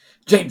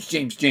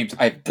James,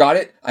 I've got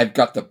it. I've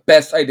got the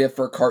best idea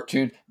for a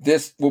cartoon.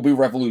 This will be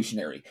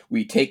revolutionary.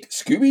 We take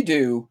Scooby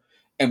Doo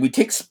and we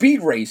take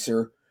Speed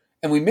Racer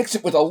and we mix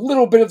it with a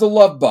little bit of the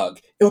Love Bug.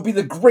 It'll be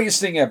the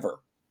greatest thing ever.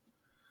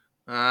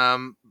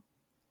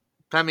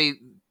 Pemmy,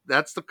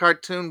 that's the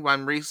cartoon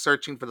I'm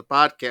researching for the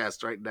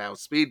podcast right now,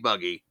 Speed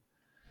Buggy.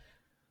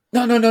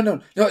 No,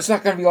 it's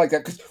not going to be like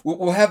that, because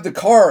we'll have the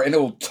car and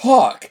it'll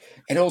talk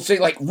and it'll say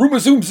like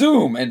 "Rooma Zoom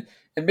Zoom" and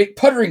make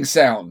puttering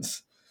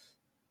sounds.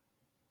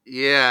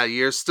 Yeah,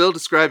 you're still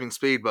describing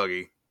Speed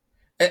Buggy.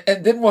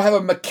 And then we'll have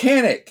a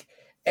mechanic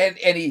and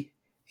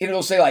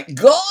it'll say like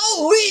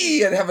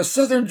 "Golly" and have a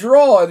southern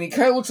drawl, and he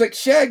kind of looks like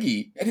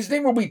Shaggy, and his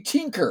name will be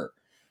Tinker.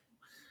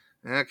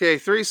 Okay,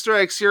 3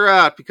 strikes, you're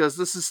out, because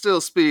this is still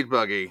Speed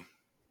Buggy.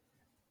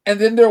 And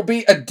then there'll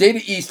be a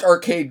Data East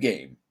arcade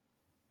game.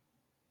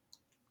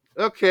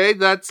 Okay,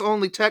 that's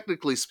only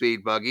technically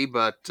Speed Buggy,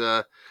 but,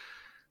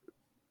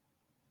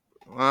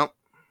 well,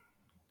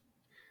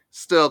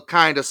 still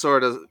kind of,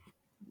 sort of,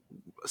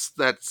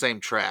 that same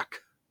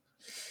track.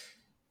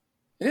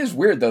 It is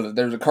weird, though, that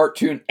there's a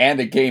cartoon and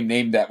a game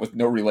named that with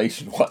no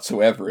relation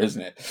whatsoever,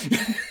 isn't it?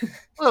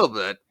 A little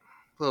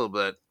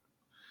bit.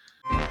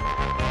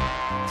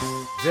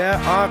 There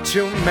are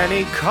too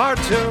many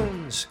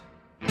cartoons,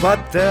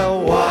 but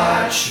they'll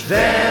watch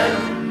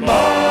them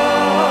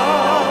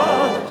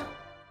all.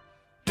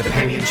 The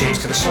Penny and James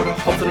kind of sort of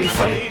hopefully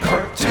funny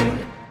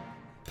cartoon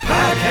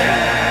podcast.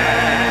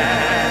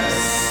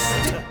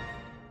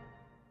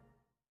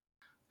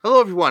 Hello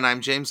everyone,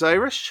 I'm James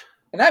Irish.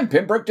 And I'm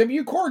Pembroke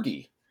W.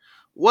 Corgi.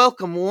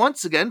 Welcome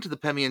once again to the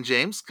Pemmy and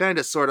James kind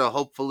of sort of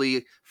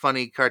hopefully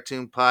funny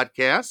cartoon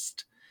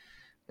podcast.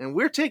 And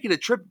we're taking a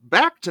trip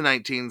back to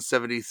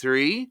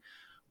 1973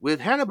 with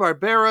Hanna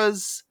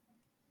Barbera's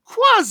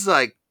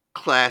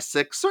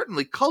quasi-classic,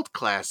 certainly cult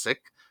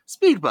classic,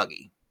 Speed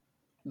Buggy.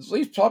 It's at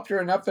least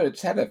popular enough that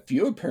it's had a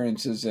few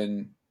appearances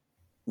in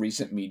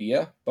recent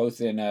media,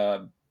 both in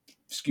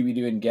Scooby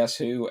Doo and Guess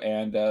Who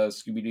and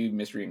Scooby Doo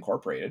Mystery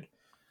Incorporated.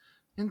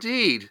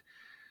 Indeed.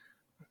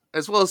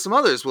 As well as some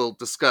others we'll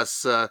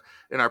discuss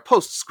in our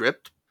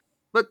postscript.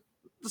 But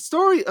the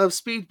story of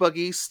Speed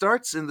Buggy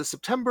starts in the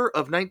September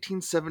of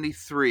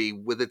 1973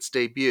 with its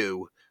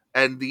debut,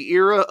 and the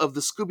era of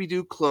the Scooby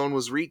Doo clone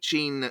was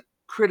reaching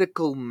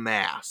critical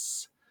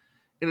mass.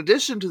 In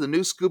addition to the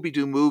new Scooby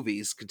Doo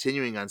movies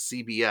continuing on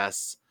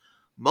CBS,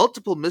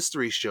 multiple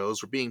mystery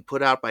shows were being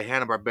put out by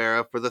Hanna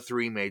Barbera for the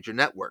 3 major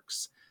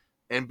networks.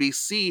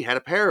 NBC had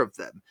a pair of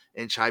them,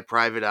 Inch High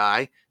Private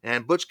Eye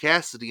and Butch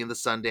Cassidy and the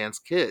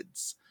Sundance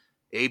Kids.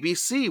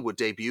 ABC would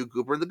debut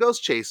Goober and the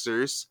Ghost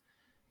Chasers,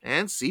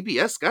 and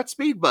CBS got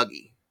Speed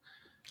Buggy.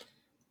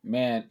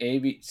 Man,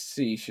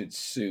 ABC should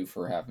sue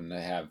for having to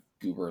have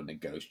Goober and the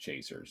Ghost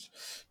Chasers.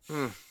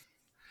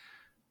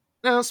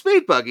 Now,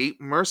 Speed Buggy,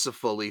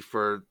 mercifully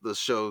for the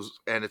show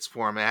and its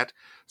format,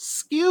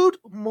 skewed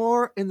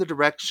more in the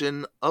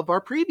direction of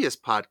our previous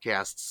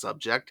podcast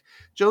subject,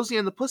 Josie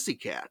and the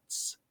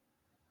Pussycats.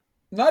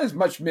 Not as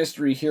much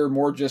mystery here,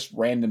 more just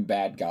random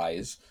bad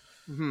guys.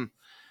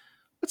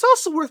 It's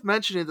also worth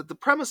mentioning that the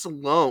premise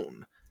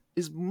alone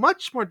is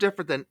much more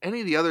different than any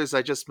of the others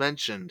I just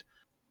mentioned,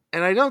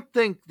 and I don't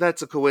think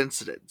that's a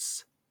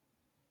coincidence.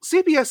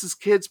 CBS's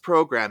kids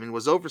programming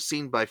was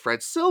overseen by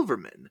Fred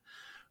Silverman,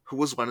 who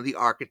was one of the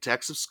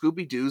architects of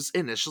Scooby-Doo's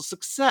initial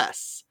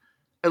success,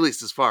 at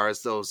least as far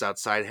as those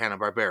outside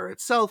Hanna-Barbera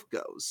itself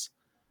goes.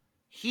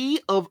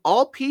 He, of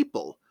all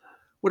people,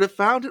 would have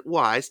found it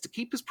wise to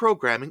keep his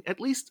programming at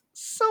least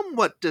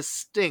somewhat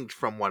distinct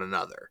from one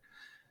another,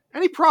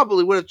 and he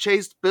probably would have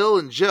chased Bill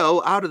and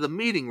Joe out of the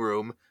meeting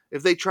room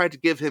if they tried to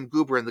give him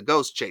Goober and the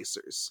Ghost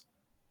Chasers.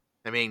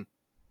 I mean,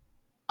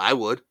 I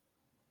would.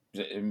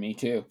 Me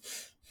too.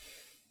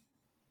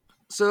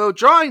 So,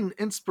 drawing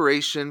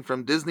inspiration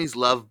from Disney's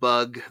Love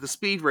Bug, the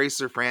Speed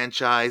Racer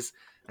franchise,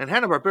 and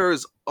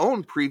Hanna-Barbera's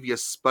own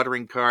previous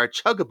sputtering car,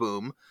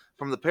 Chug-a-Boom,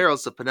 from the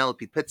Perils of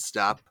Penelope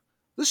Pitstop,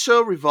 this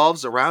show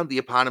revolves around the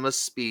eponymous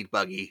Speed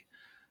Buggy,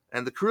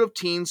 and the crew of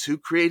teens who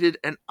created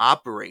and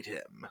operate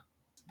him.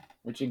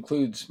 Which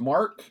includes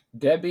Mark,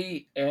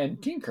 Debbie,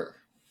 and Tinker.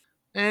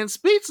 And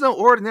Speed's no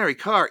ordinary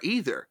car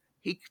either.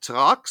 He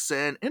talks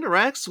and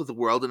interacts with the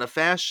world in a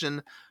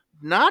fashion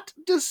not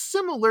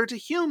dissimilar to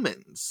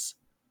humans.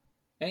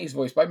 And he's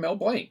voiced by Mel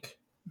Blanc.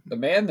 The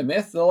man, the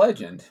myth, the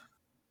legend.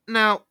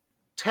 Now,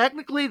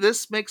 technically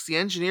this makes the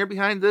engineer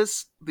behind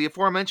this, the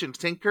aforementioned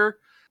Tinker,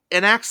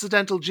 an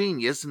accidental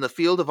genius in the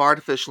field of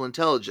artificial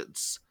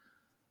intelligence.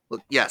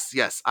 Look,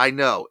 yes, I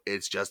know,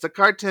 it's just a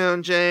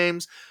cartoon,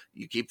 James.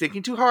 You keep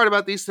thinking too hard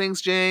about these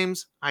things,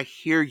 James. I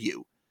hear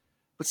you.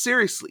 But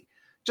seriously,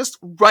 just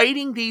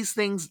writing these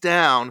things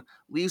down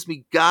leaves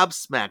me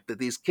gobsmacked that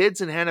these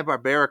kids in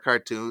Hanna-Barbera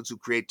cartoons who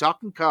create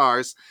talking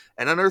cars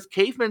and unearth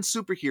caveman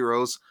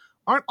superheroes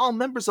aren't all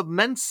members of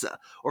Mensa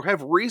or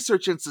have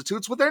research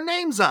institutes with their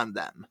names on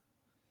them.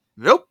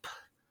 Nope.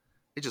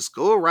 They just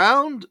go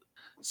around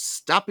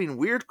stopping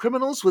weird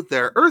criminals with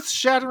their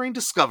earth-shattering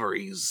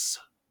discoveries.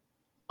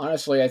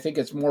 Honestly, I think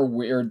it's more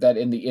weird that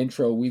in the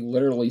intro we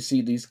literally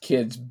see these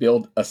kids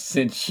build a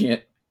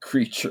sentient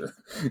creature.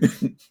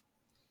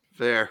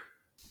 Fair.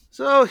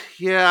 So,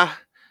 yeah,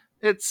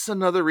 it's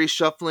another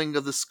reshuffling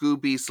of the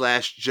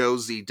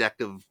Scooby/Josie deck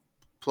of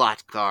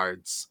plot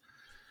cards.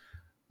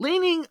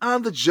 Leaning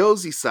on the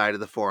Josie side of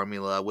the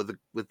formula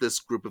with this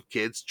group of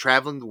kids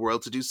traveling the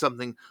world to do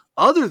something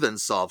other than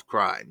solve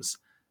crimes,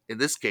 in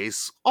this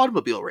case,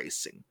 automobile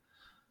racing.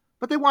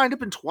 But they wind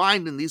up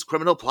entwined in these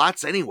criminal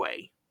plots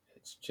anyway.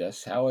 It's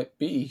just how it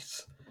be.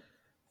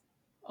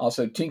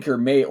 Also, Tinker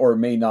may or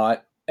may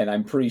not, and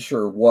I'm pretty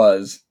sure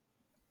was,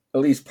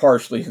 at least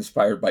partially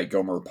inspired by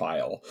Gomer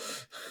Pyle.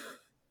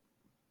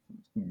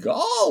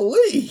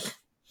 Golly!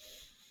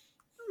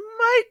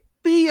 Might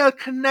be a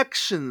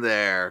connection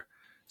there,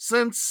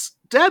 since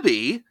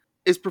Debbie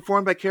is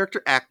performed by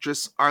character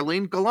actress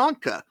Arlene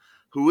Galanka,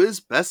 who is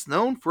best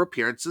known for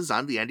appearances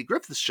on The Andy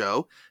Griffith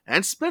Show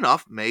and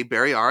spin-off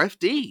Mayberry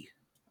RFD.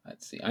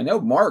 Let's see. I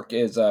know Mark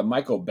is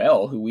Michael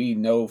Bell, who we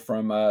know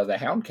from the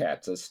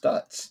Houndcats as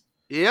Stutz.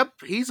 Yep,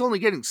 he's only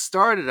getting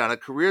started on a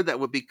career that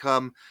would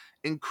become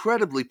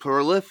incredibly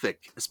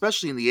prolific,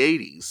 especially in the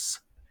 80s.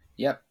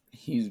 Yep,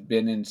 he's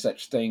been in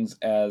such things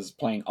as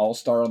playing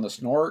All-Star on the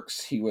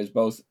Snorks. He was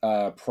both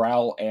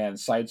Prowl and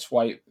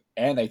Sideswipe,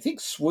 and I think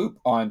Swoop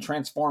on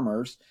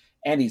Transformers,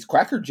 and he's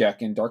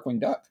Crackerjack in Darkwing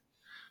Duck.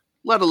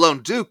 Let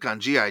alone Duke on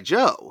G.I.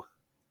 Joe.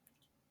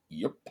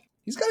 Yep.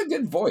 He's got a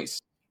good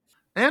voice.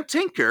 And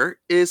Tinker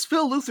is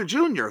Phil Luther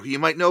Jr., who you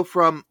might know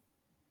from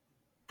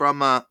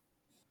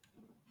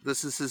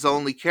this is his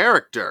only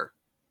character.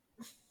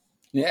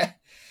 Yeah.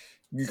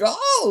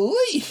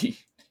 Golly!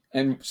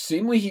 And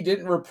seemingly he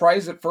didn't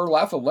reprise it for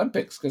Laugh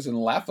Olympics, because in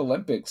Laugh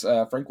Olympics,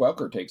 Frank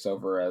Welker takes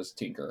over as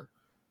Tinker.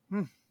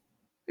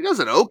 He does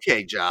an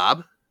okay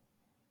job.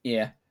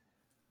 Yeah.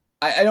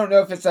 I don't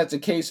know if that's a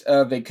case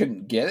of they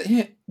couldn't get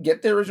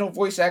the original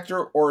voice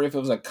actor, or if it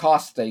was a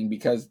cost thing,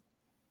 because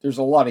there's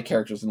a lot of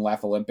characters in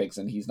Laugh Olympics,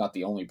 and he's not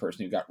the only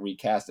person who got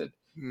recasted.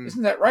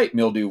 Isn't that right,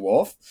 Mildew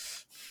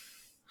Wolf?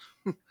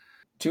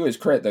 To his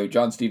credit, though,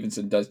 John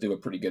Stevenson does do a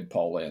pretty good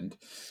Paul Lynde.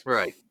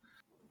 Right.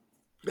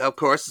 Of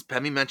course, as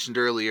Pemmy mentioned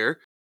earlier,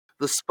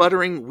 the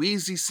sputtering,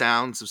 wheezy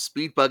sounds of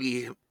Speed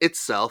Buggy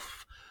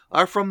itself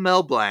are from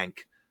Mel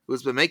Blanc, who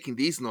has been making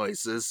these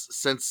noises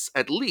since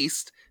at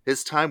least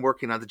his time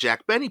working on the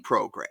Jack Benny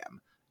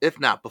program, if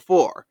not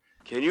before.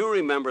 Can you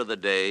remember the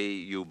day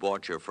you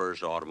bought your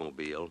first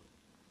automobile?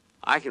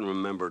 I can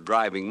remember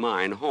driving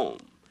mine home,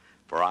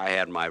 for I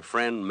had my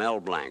friend Mel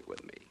Blanc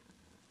with me.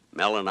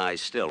 Mel and I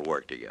still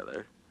work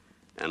together,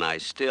 and I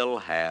still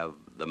have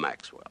the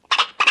Maxwell.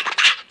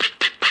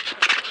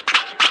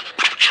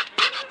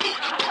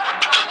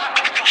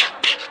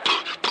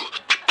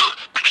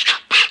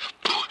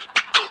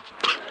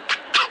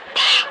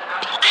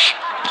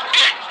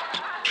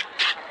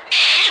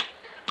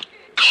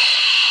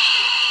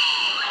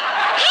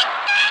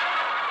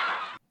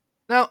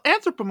 Now,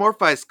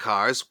 anthropomorphized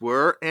cars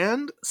were,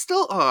 and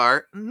still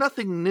are,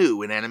 nothing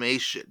new in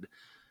animation.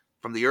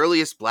 From the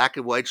earliest black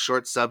and white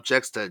short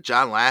subjects to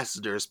John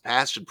Lasseter's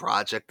passion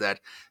project that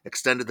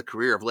extended the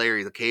career of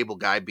Larry the Cable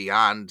Guy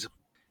beyond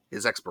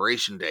his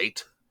expiration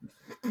date,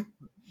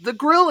 the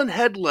grille and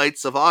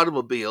headlights of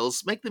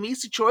automobiles make them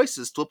easy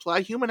choices to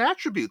apply human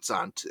attributes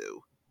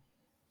onto.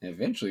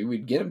 Eventually,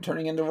 we'd get them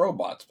turning into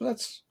robots,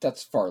 but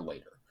that's far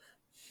later.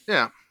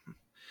 Yeah.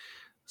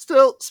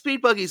 Still,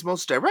 Speed Buggy's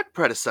most direct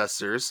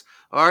predecessors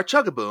are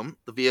Chugaboom,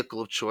 the vehicle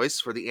of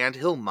choice for the Ant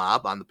Hill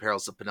mob on the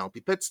Perils of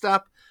Penelope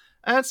Pitstop,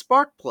 and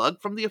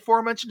Sparkplug from the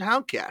aforementioned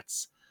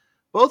Houndcats,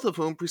 both of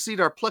whom precede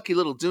our plucky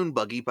little dune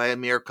buggy by a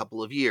mere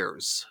couple of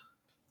years.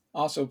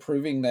 Also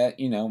proving that,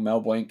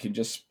 Mel Blanc can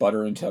just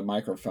sputter into a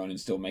microphone and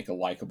still make a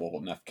likable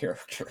enough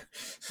character.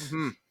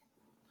 Mm-hmm.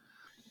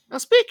 Now,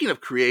 speaking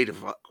of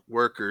creative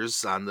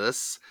workers on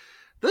this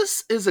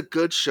is a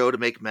good show to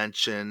make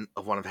mention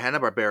of one of Hanna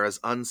Barbera's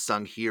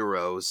unsung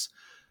heroes,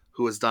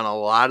 who has done a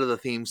lot of the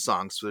theme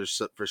songs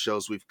for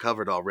shows we've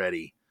covered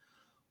already,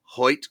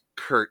 Hoyt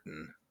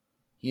Curtin.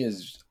 He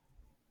is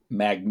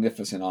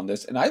magnificent on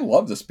this, and I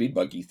love the Speed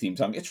Buggy theme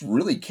song. It's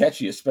really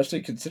catchy,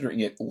 especially considering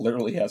it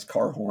literally has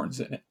car horns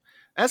in it.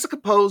 As a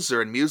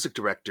composer and music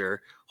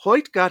director,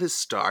 Hoyt got his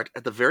start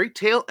at the very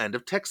tail end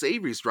of Tex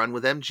Avery's run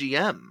with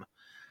MGM,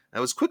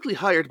 and was quickly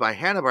hired by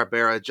Hanna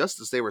Barbera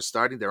just as they were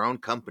starting their own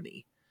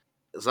company.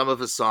 Some of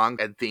his songs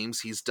and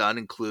themes he's done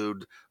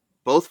include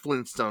both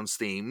Flintstones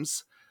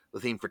themes, the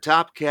theme for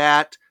Top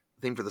Cat,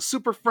 the theme for the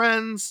Super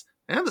Friends,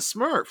 and the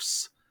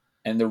Smurfs.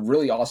 And the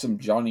really awesome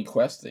Johnny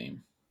Quest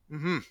theme.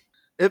 Mm-hmm.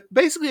 If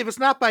it's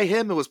not by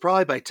him, it was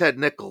probably by Ted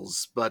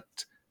Nichols, but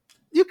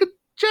you could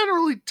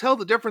generally tell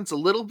the difference a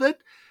little bit,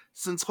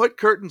 since Hoyt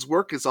Curtin's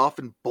work is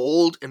often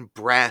bold and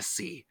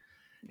brassy.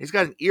 He's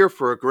got an ear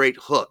for a great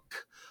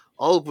hook,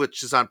 all of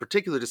which is on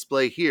particular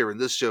display here in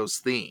this show's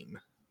theme.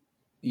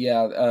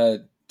 Yeah,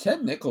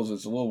 Ted Nichols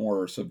is a little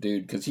more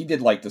subdued, because he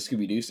did like the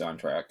Scooby Doo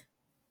soundtrack.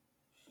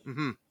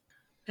 Mm-hmm.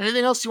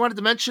 Anything else you wanted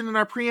to mention in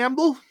our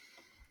preamble?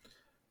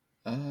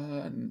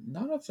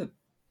 Not off the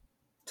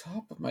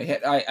top of my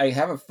head, I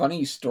have a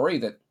funny story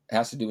that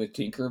has to do with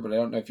Tinker, but I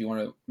don't know if you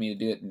want me to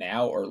do it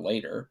now or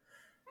later.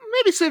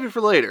 Maybe save it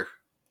for later.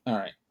 All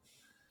right.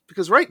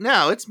 Because right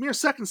now, it's mere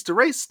seconds to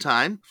race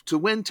time to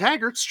win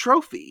Taggart's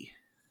trophy.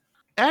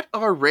 At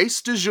our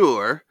race du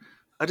jour,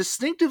 a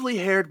distinctively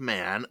haired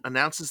man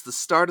announces the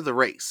start of the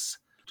race,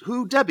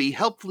 who Debbie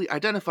helpfully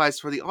identifies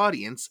for the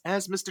audience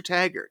as Mr.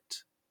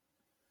 Taggart.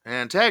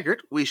 And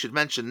Taggart, we should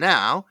mention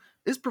now,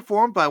 is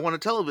performed by one of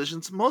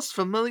television's most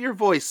familiar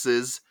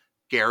voices,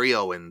 Gary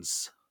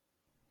Owens.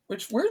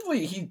 Which,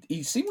 weirdly,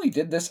 he seemingly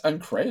did this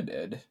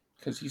uncredited,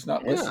 because he's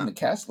not listed in Yeah. the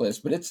cast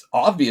list, but it's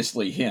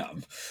obviously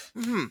him.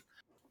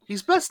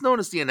 He's best known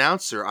as the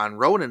announcer on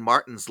Rowan and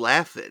Martin's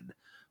Laugh-In,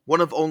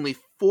 one of only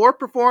 4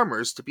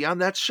 performers to be on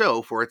that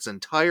show for its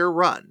entire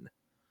run.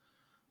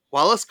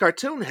 While us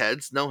cartoon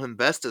heads know him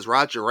best as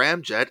Roger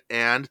Ramjet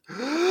and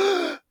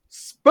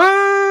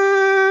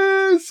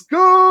Space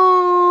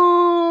Ghost!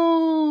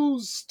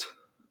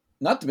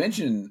 Not to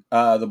mention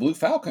the Blue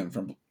Falcon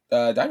from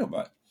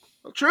Dinobot.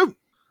 Well, true.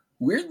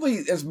 Weirdly,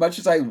 as much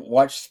as I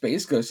watch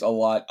Space Ghost a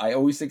lot, I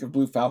always think of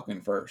Blue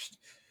Falcon first.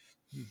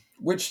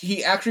 Which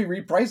he actually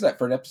reprised that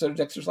for an episode of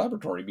Dexter's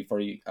Laboratory before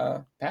he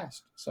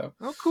passed. So,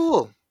 Oh,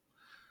 cool.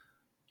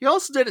 He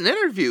also did an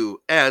interview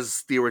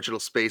as the original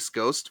Space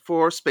Ghost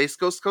for Space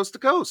Ghost Coast to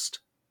Coast.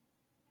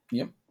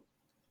 yep.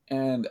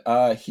 And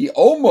he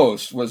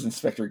almost was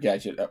Inspector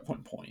Gadget at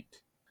one point.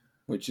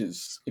 Which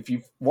is, if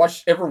you've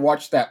ever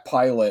watched that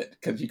pilot,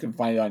 because you can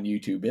find it on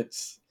YouTube,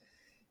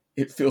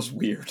 it feels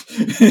weird.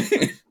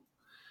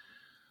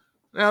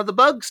 Now, the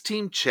Bugs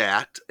team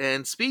chat,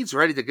 and Speed's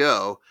ready to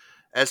go,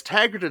 as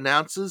Taggart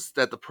announces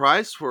that the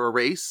prize for a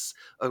race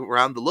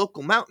around the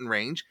local mountain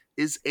range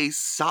is a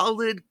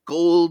solid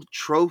gold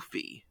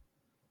trophy.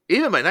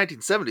 Even by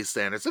 1970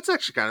 standards, that's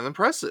actually kind of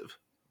impressive.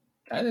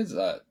 That is,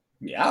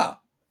 yeah,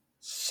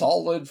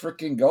 solid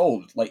freaking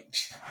gold. Like,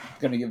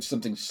 gonna give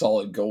something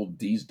solid gold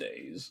these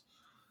days.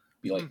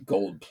 Be like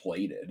gold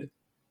plated.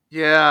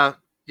 Yeah.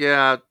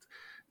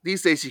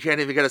 These days you can't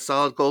even get a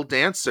solid gold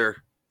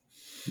dancer.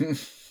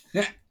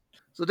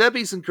 So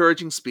Debbie's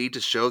encouraging Speed to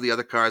show the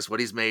other cars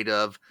what he's made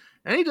of,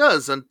 and he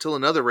does until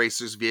another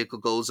racer's vehicle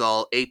goes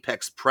all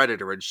Apex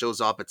Predator and shows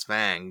off its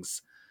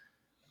fangs.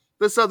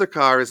 This other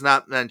car is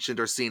not mentioned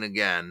or seen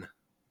again.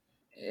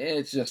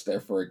 It's just there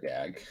for a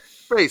gag.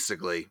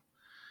 Basically.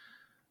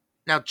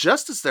 Now,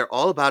 just as they're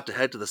all about to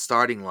head to the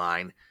starting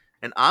line,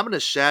 an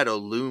ominous shadow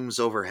looms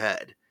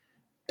overhead.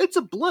 It's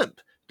a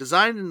blimp,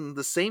 designed in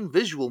the same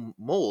visual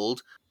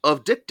mold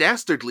of Dick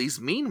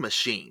Dastardly's Mean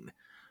Machine,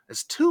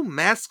 as 2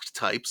 masked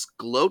types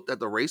gloat that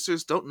the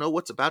racers don't know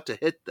what's about to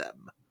hit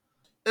them.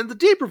 And the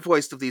deeper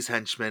voiced of these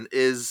henchmen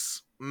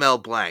is Mel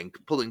Blanc,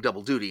 pulling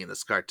double duty in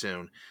this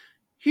cartoon.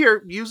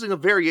 Here, using a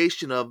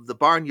variation of the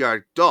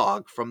Barnyard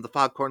Dog from the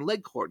Foghorn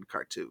Leghorn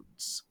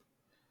cartoons.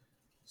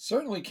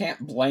 Certainly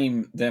can't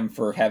blame them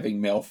for having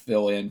Mel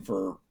fill in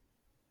for,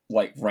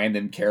 like,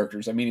 random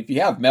characters. I mean, if you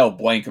have Mel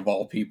Blanc of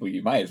all people,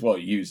 you might as well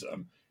use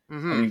them. I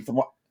mean, from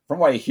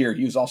what I hear,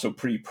 he was also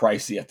pretty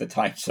pricey at the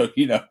time, so,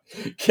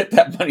 get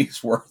that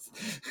money's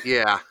worth.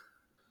 Yeah.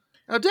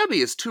 Now,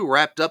 Debbie is too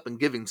wrapped up in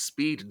giving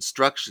Speed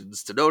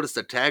instructions to notice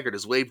that Taggart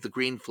has waved the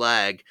green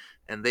flag,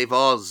 and they've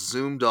all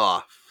zoomed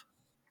off.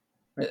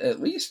 At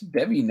least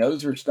Debbie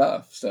knows her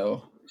stuff,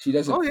 so she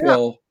doesn't Oh, yeah.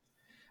 feel...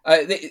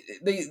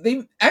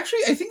 They actually,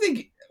 I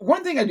think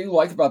one thing I do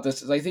like about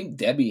this is I think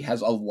Debbie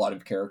has a lot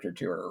of character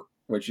to her,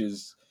 which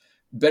is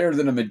better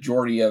than a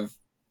majority of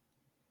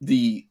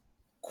the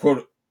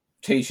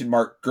quotation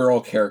mark girl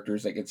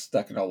characters that get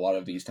stuck in a lot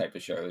of these type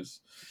of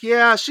shows.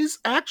 Yeah, she's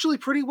actually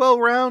pretty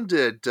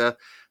well-rounded.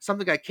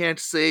 Something I can't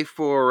say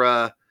for,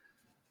 a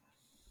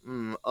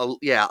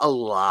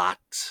lot.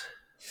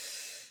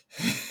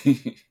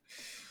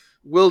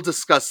 We'll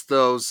discuss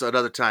those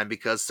another time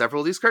because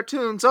several of these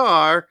cartoons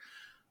are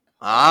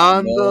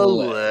on the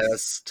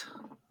list.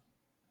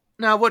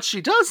 Now, what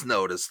she does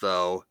notice,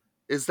 though,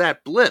 is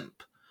that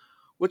blimp,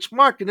 which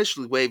Mark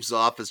initially waves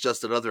off as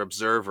just another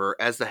observer,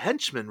 as the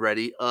henchmen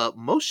ready a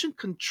motion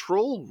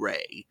control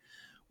ray,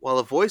 while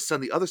a voice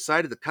on the other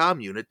side of the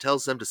comm unit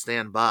tells them to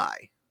stand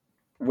by.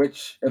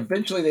 Which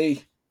eventually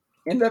they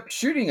end up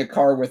shooting a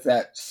car with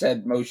that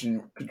said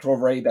motion control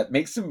ray that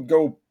makes them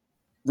go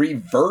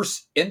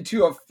reverse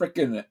into a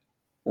freaking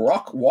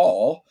rock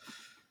wall.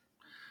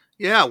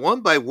 Yeah, one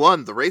by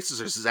one, the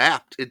racers are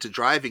zapped into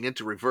driving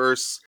into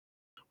reverse,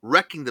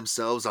 wrecking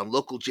themselves on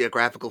local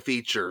geographical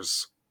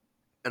features.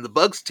 And the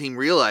Bugs team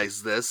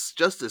realize this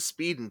just as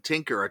Speed and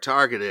Tinker are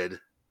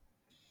targeted.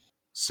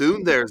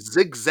 Soon they're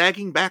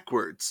zigzagging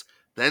backwards,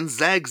 then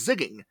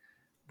zag-zigging,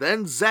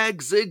 then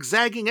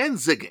zag-zig-zagging and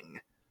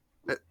zigging.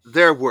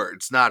 Their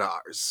words, not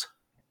ours.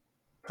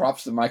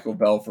 Props to Michael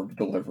Bell for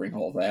delivering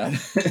all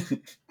that.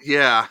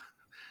 Yeah,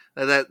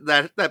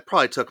 that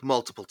probably took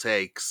multiple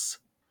takes.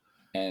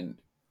 And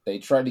they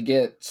tried to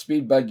get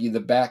Speed Buggy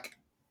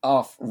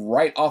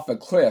right off a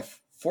cliff.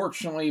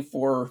 Fortunately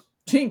for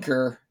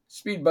Tinker,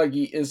 Speed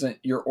Buggy isn't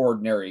your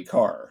ordinary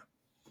car.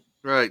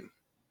 Right.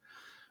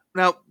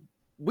 Now,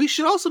 we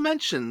should also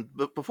mention,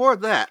 but before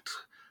that,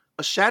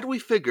 a shadowy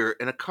figure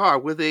in a car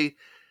with a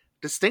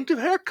distinctive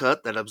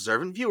haircut that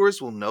observant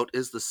viewers will note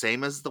is the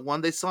same as the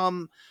one they saw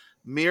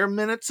mere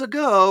minutes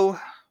ago,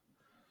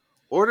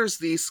 orders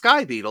the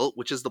Sky Beetle,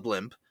 which is the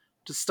blimp,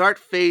 to start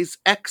Phase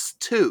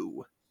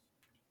X2.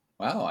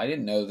 Wow, I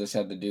didn't know this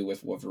had to do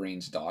with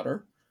Wolverine's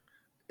daughter.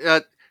 Uh,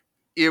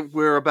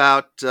 we're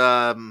about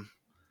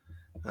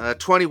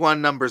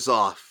 21 numbers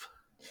off.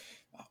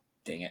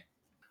 Dang it.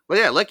 But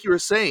yeah, like you were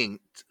saying,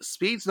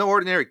 Speed's no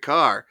ordinary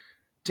car.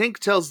 Tink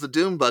tells the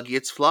Doom Buggy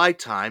it's fly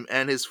time,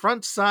 and his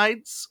front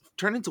sides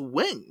turn into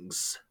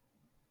wings.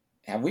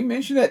 Have we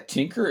mentioned that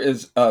Tinker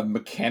is a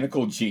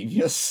mechanical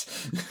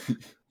genius?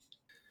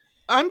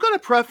 I'm going to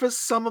preface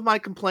some of my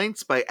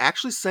complaints by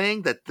actually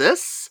saying that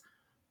this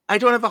I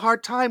don't have a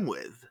hard time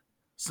with,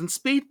 since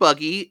Speed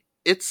Buggy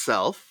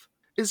itself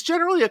is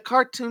generally a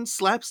cartoon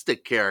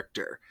slapstick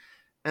character,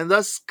 and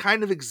thus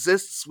kind of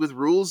exists with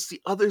rules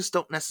the others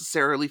don't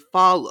necessarily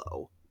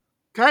follow.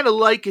 Kind of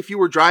like if you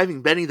were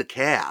driving Benny the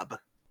Cab.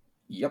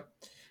 Yep.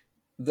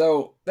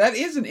 Though, that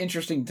is an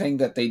interesting thing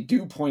that they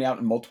do point out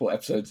in multiple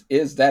episodes,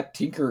 is that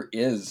Tinker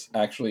is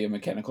actually a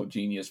mechanical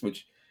genius,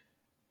 which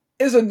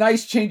is a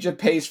nice change of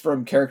pace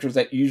from characters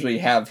that usually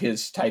have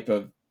his type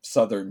of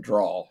southern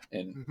drawl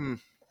and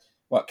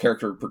what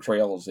character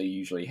portrayals they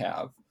usually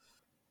have.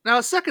 Now,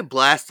 a second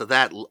blast of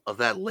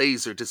that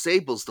laser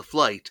disables the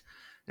flight,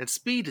 and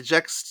Speed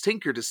ejects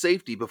Tinker to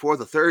safety before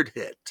the third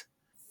hit.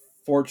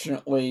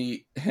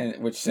 Fortunately,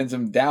 which sends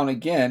him down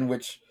again,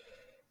 which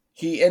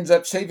he ends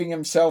up saving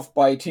himself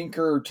by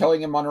Tinker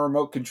telling him on a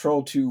remote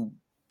control to,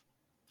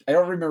 I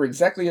don't remember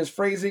exactly his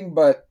phrasing,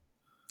 but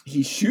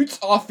he shoots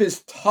off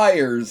his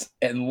tires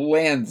and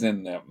lands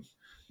in them.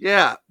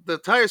 Yeah, the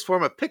tires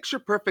form a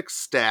picture-perfect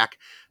stack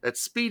that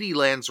Speedy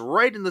lands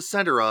right in the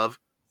center of,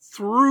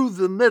 through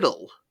the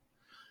middle.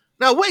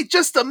 Now wait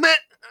just a minute!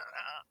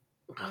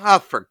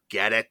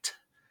 Forget it.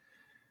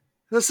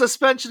 The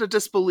suspension of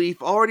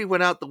disbelief already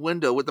went out the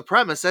window with the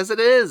premise as it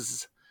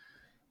is.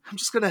 I'm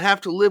just gonna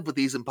have to live with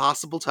these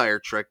impossible tire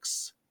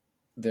tricks.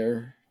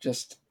 They're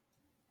just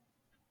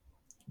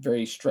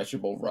very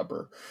stretchable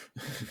rubber.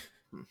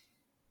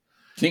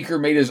 Tinker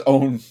made his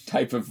own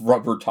type of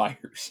rubber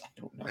tires. I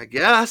don't know. I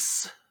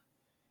guess.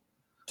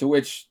 To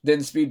which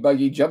then Speed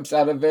Buggy jumps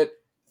out of it,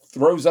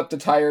 throws up the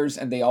tires,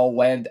 and they all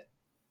land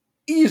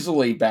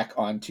easily back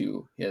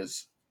onto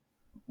his,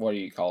 what do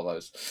you call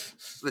those?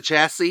 The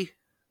chassis?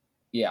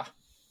 Yeah.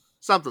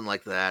 Something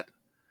like that.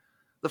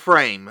 The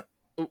frame.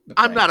 The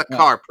I'm frame. not a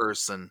car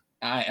person.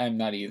 I'm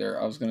not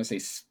either. I was going to say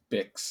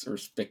spics or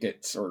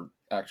spigots, or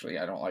actually,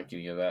 I don't like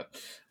any of that.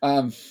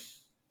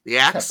 The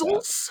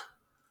axles?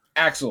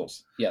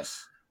 Axles,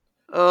 yes.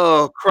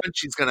 Oh,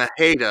 Crunchy's gonna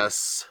hate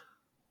us.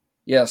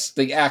 Yes,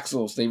 the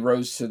axles. They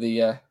rose to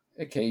the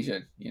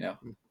occasion, you know.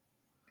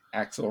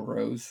 Axel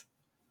rose.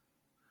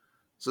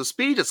 So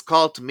Speed is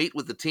called to meet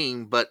with the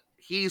team, but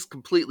he's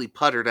completely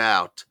puttered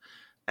out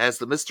as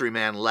the mystery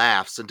man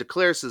laughs and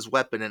declares his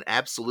weapon an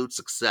absolute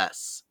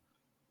success.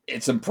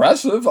 It's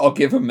impressive, I'll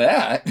give him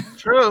that.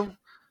 True.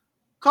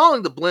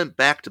 Calling the blimp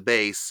back to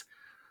base,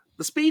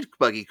 the Speed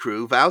Buggy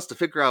crew vows to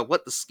figure out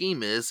what the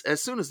scheme is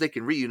as soon as they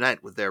can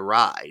reunite with their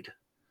ride.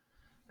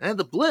 And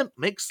the blimp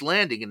makes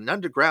landing in an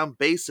underground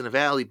base in a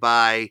valley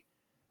by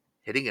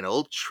hitting an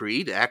old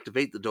tree to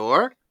activate the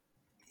door.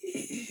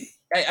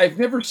 I've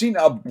never seen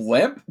a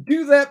blimp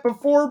do that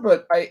before,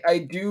 but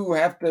I do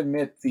have to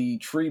admit the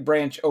tree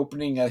branch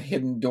opening a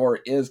hidden door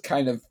is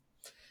kind of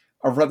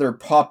a rather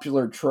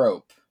popular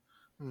trope.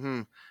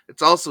 Mm-hmm.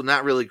 It's also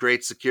not really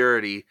great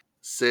security,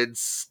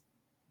 since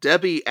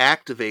Debbie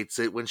activates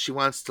it when she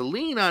wants to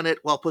lean on it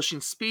while pushing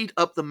Speed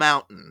up the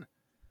mountain.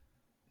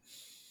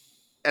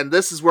 And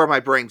this is where my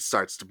brain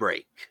starts to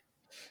break.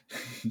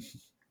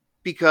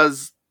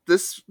 Because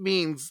this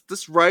means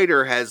this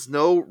writer has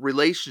no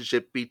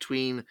relationship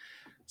between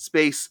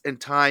space and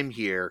time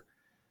here.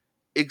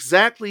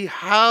 Exactly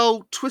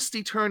how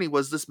twisty-turny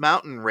was this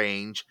mountain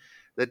range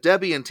that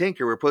Debbie and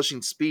Tinker were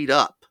pushing Speed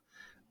up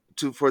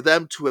for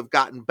them to have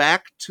gotten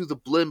back to the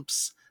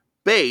blimp's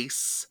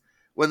base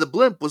when the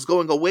blimp was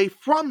going away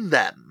from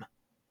them?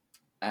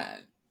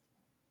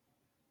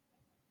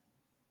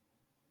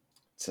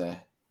 It's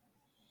a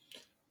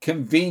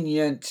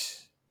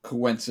convenient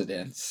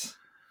coincidence.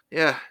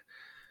 Yeah.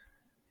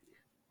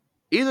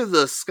 Either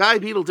the Sky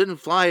Beetle didn't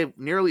fly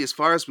nearly as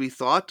far as we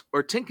thought,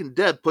 or Tink and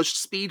Deb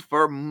pushed Speed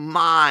for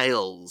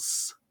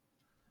miles.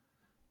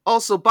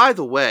 Also, by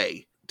the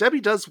way,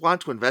 Debbie does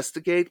want to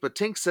investigate, but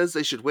Tink says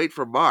they should wait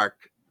for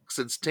Mark,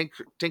 since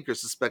Tinker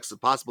suspects a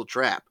possible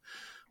trap,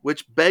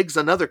 which begs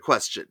another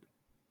question.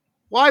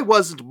 Why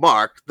wasn't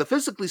Mark, the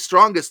physically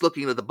strongest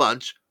looking of the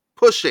bunch,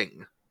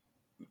 pushing?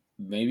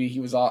 Maybe he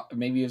was off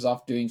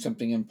doing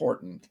something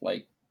important,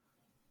 like,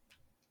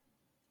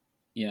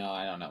 you know,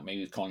 I don't know, maybe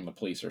he was calling the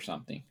police or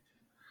something.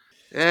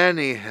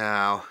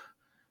 Anyhow,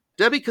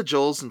 Debbie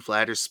cajoles and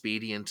flatters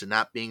Speedy into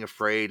not being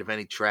afraid of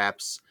any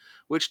traps,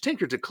 which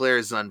Tinker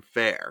declares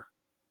unfair.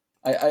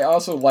 I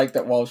also like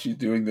that while she's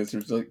doing this,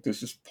 there's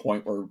this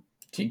point where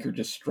Tinker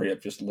just straight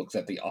up just looks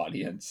at the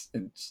audience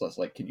and just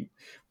like,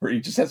 where he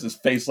just has his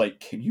face like,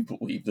 can you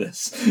believe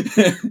this?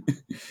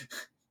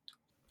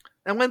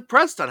 And when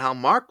pressed on how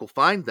Mark will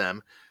find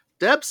them,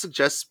 Deb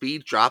suggests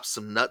Speed drops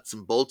some nuts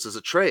and bolts as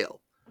a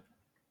trail.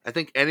 I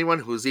think anyone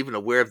who is even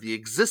aware of the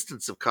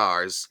existence of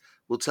cars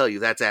will tell you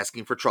that's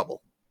asking for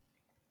trouble.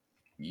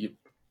 Yep.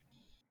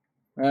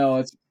 Well,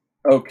 it's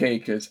okay,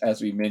 because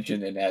as we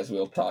mentioned and as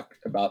we'll talk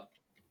about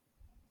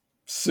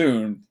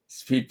soon,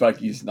 Speed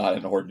Buggy is not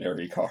an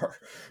ordinary car.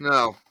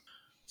 No.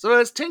 So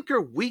as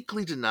Tinker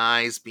weakly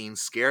denies being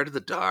scared of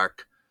the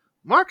dark,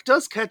 Mark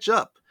does catch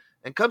up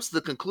and comes to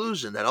the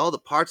conclusion that all the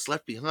parts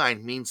left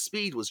behind mean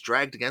Speed was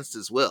dragged against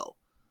his will.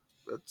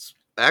 That's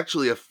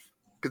actually,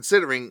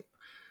 considering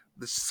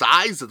the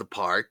size of the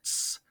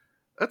parts,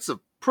 that's a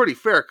pretty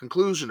fair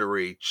conclusion to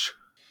reach.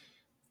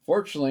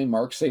 Fortunately,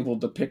 Mark's able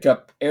to pick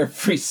up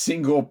every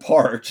single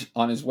part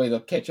on his way to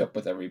catch up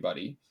with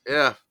everybody.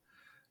 Yeah.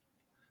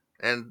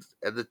 And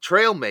the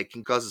trail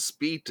making causes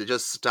Speed to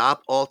just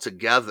stop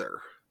altogether.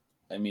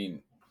 I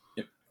mean,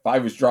 if I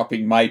was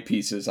dropping my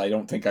pieces, I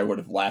don't think I would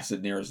have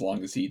lasted near as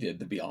long as he did,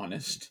 to be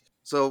honest.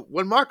 So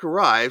when Mark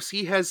arrives,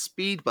 he has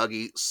Speed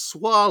Buggy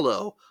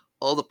swallow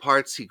all the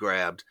parts he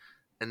grabbed,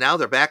 and now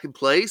they're back in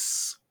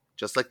place,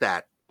 just like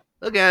that.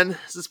 Again,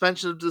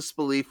 suspension of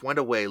disbelief went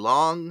away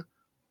long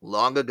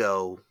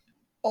ago.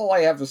 All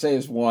I have to say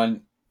is,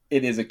 one,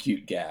 it is a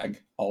cute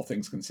gag, all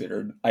things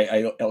considered.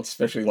 I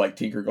especially like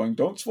Tinker going,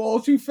 don't swallow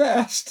too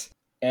fast.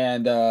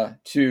 And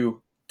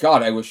two,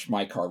 God, I wish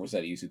my car was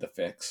that easy to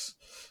fix.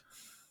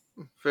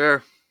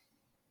 Fair.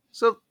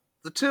 So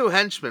the two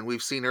henchmen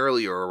we've seen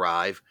earlier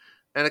arrive,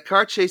 and a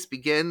car chase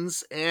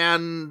begins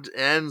and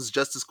ends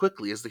just as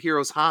quickly as the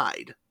heroes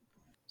hide.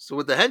 So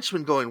with the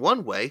henchmen going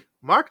one way,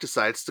 Mark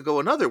decides to go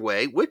another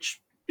way,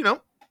 which,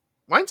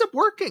 winds up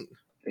working.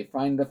 They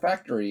find the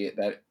factory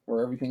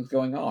where everything's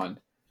going on.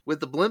 With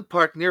the blimp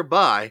parked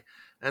nearby,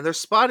 and they're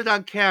spotted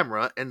on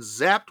camera and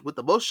zapped with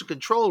the motion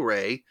control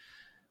ray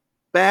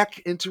back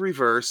into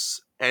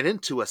reverse and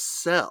into a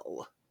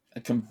cell.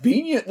 A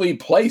conveniently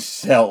placed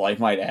cell, I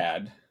might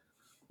add.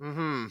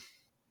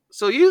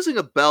 So using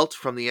a belt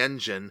from the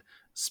engine,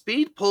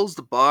 Speed pulls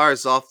the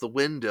bars off the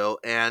window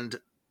and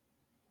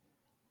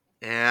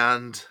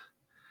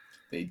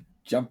they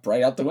jump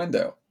right out the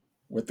window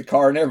with the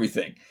car and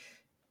everything.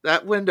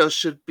 That window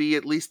should be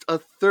at least a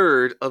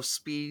third of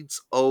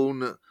Speed's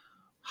own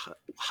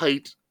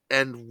height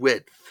and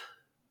width.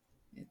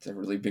 It's a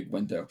really big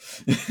window.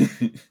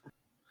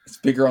 It's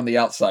bigger on the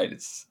outside.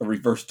 It's a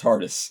reverse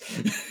TARDIS.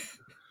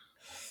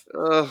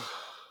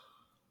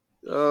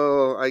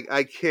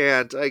 I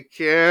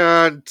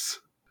can't.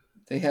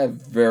 They have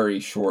very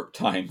short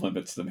time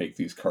limits to make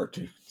these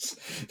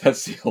cartoons.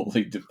 That's the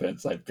only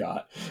defense I've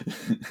got.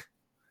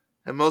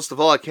 And most of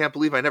all, I can't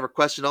believe I never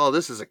questioned all of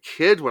this as a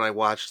kid when I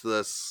watched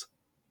this.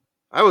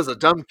 I was a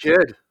dumb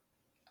kid.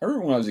 I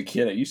remember when I was a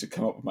kid, I used to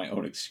come up with my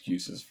own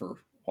excuses for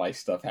why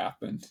stuff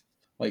happened.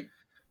 Like,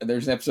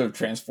 there's an episode of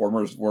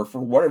Transformers where, for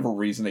whatever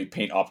reason, they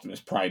paint Optimus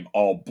Prime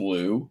all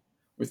blue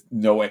with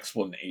no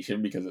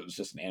explanation because it was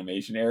just an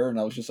animation error. And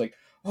I was just like,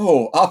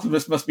 oh,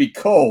 Optimus must be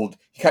cold.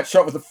 He got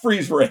shot with a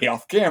freeze ray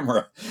off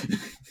camera.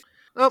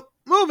 Well,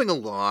 moving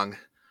along.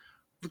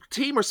 The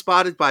team are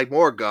spotted by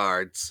more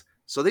guards,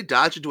 so they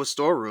dodge into a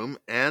storeroom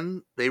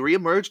and they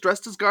reemerge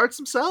dressed as guards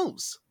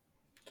themselves.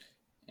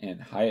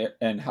 And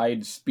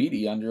hide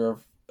Speedy under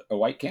a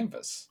white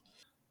canvas.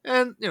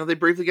 And, they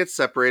briefly get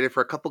separated for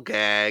a couple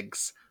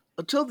gags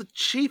until the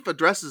chief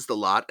addresses the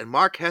lot and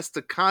Mark has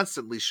to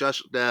constantly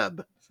shush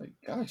Deb. It's like,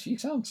 gosh, she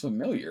sounds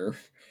familiar.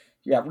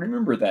 Yeah,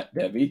 remember that,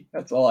 Debbie.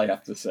 That's all I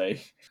have to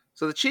say.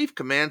 So the chief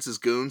commands his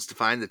goons to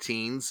find the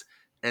teens,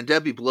 and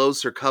Debbie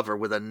blows her cover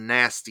with a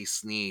nasty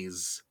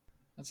sneeze.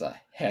 That's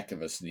a heck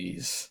of a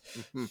sneeze.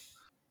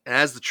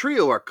 As the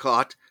trio are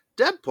caught,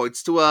 Deb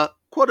points to a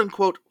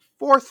quote-unquote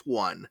fourth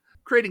one,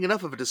 creating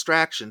enough of a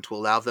distraction to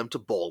allow them to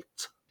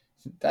bolt.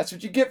 That's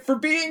what you get for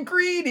being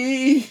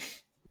greedy!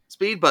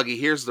 Speed Buggy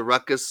hears the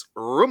ruckus,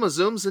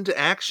 zooms into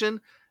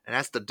action, and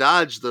has to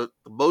dodge the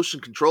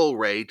motion control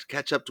ray to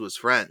catch up to his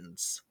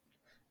friends.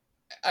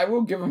 I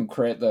will give him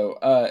credit, though.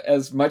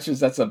 As much as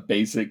that's a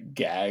basic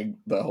gag,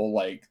 the whole,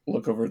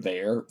 look over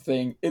there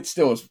thing, it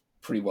still was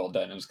pretty well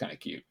done. It was kind of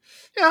cute.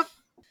 Yeah.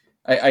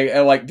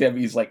 I like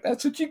Debbie's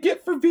that's what you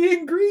get for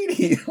being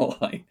greedy.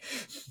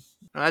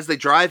 As they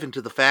drive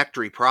into the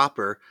factory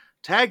proper,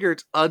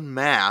 Taggart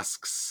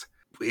unmasks.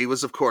 He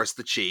was, of course,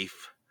 the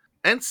chief,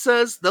 and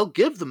says they'll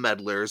give the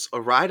meddlers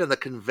a ride on the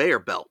conveyor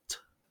belt.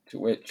 To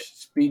which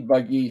Speed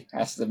Buggy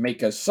has to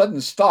make a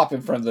sudden stop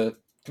in front of the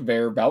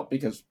conveyor belt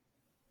because it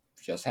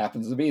just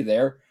happens to be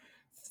there.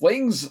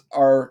 Flings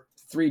our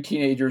three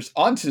teenagers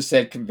onto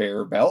said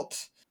conveyor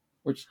belt,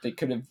 which they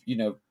could have,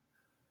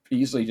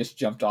 easily just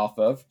jumped off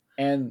of,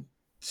 and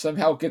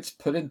somehow gets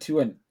put into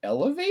an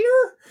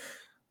elevator?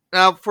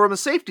 Now, from a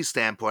safety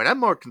standpoint, I'm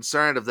more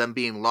concerned of them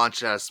being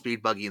launched out of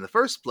Speed Buggy in the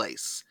first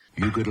place.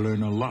 You could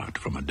learn a lot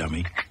from a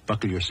dummy.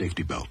 Buckle your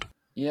safety belt.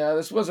 Yeah,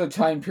 this was a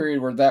time period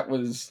where that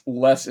was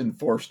less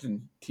enforced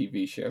in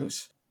TV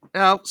shows.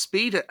 Now,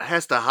 Speed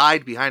has to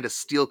hide behind a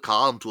steel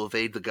column to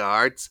evade the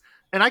guards,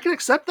 and I can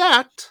accept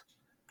that,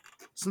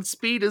 since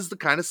Speed is the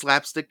kind of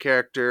slapstick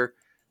character,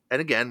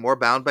 and again, more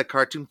bound by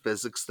cartoon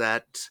physics,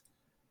 that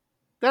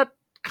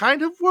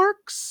kind of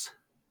works.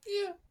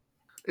 Yeah.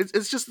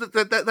 It's just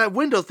that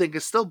window thing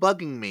is still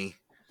bugging me.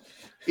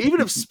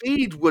 Even if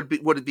Speed would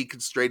be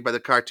constrained by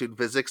the cartoon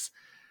physics,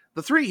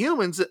 the three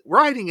humans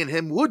riding in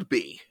him would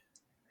be.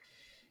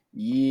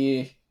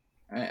 Yeah.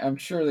 I'm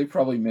sure they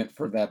probably meant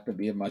for that to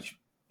be a much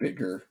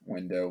bigger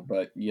window,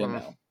 but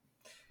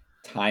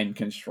time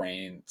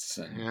constraints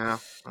and Yeah.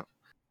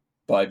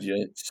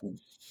 budgets.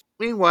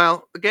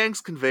 Meanwhile, the gang's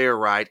conveyor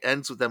ride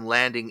ends with them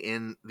landing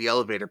in the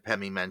elevator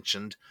Pemmy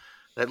mentioned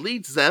that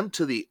leads them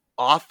to the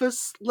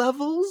office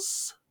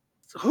levels?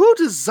 Who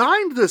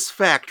designed this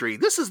factory?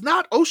 This is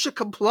not OSHA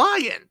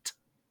compliant.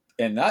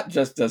 And not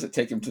just does it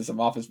take him to some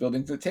office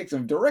buildings, it takes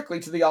him directly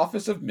to the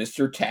office of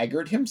Mr.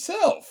 Taggart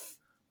himself.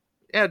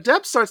 Yeah,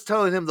 Deb starts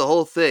telling him the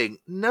whole thing,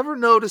 never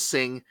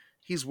noticing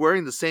he's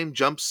wearing the same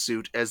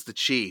jumpsuit as the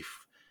chief.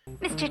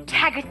 Mr.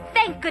 Taggart,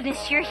 thank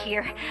goodness you're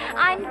here.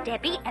 I'm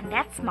Debbie, and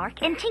that's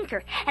Mark and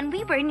Tinker, and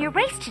we were in your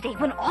race today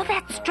when all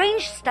that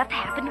strange stuff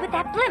happened with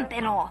that blimp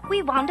and all.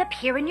 We wound up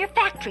here in your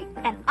factory,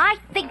 and I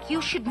think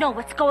you should know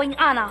what's going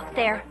on out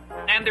there.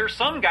 And there's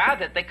some guy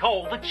that they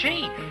call the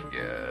Chief.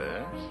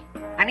 Yes?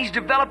 And he's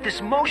developed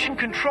this motion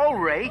control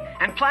ray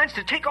and plans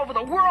to take over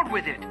the world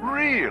with it.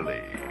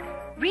 Really?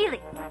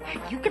 Really,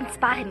 you can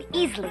spot him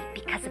easily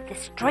because of this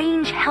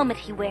strange helmet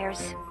he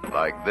wears.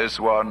 Like this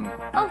one?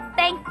 Oh,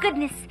 thank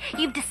goodness.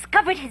 You've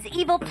discovered his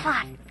evil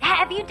plot.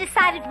 Have you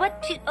decided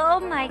what to... Oh,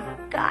 my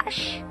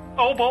gosh.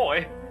 Oh,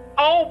 boy.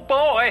 Oh,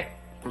 boy.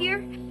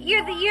 You're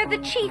the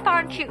chief,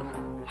 aren't you?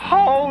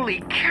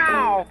 Holy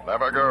cow.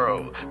 Clever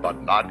girl,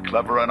 but not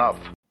clever enough.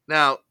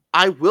 Now,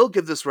 I will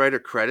give this writer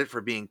credit for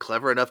being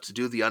clever enough to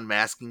do the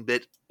unmasking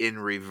bit in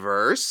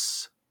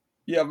reverse.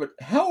 Yeah, but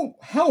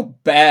how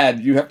bad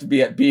you have to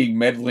be at being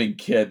meddling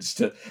kids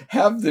to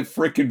have the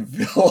freaking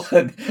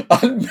villain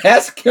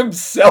unmask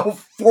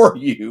himself for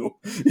you?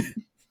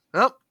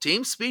 Well,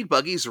 Team Speed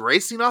Buggy's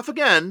racing off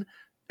again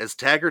as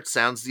Taggart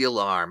sounds the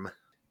alarm.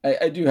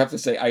 I do have to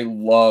say, I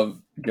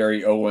love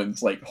Gary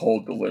Owen's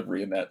whole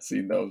delivery in that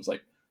scene, though. It's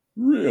like,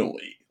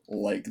 really?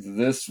 Like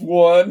this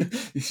one?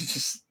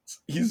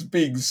 He's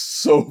being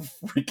so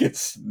freaking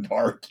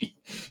snarky.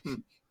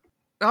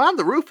 Now, on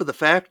the roof of the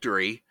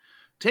factory,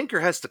 Tinker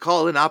has to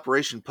call in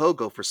Operation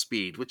Pogo for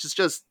Speed, which is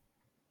just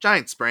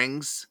giant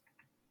springs.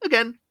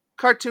 Again,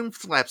 cartoon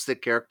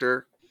slapstick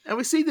character, and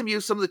we see them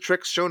use some of the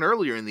tricks shown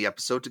earlier in the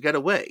episode to get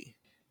away.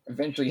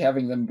 Eventually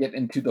having them get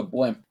into the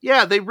blimp.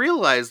 Yeah, they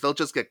realize they'll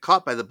just get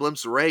caught by the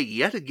blimp's ray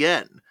yet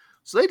again,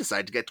 so they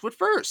decide to get to it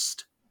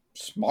first.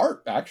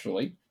 Smart,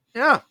 actually.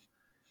 Yeah.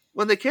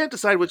 When they can't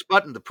decide which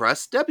button to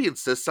press, Debbie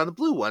insists on the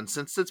blue one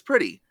since it's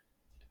pretty.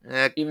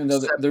 Even though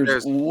Except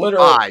there's five.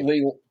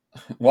 literally...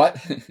 What?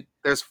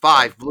 There's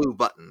 5 blue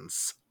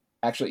buttons.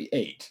 Actually,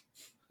 8.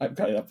 I've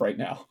got it up right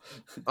now.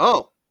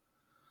 Oh.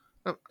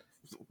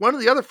 One of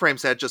the other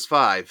frames had just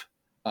 5.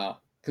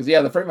 Because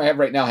the frame I have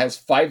right now has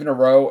 5 in a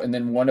row, and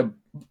then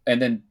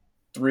and then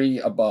 3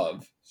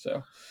 above.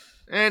 So,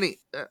 like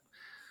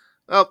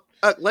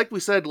we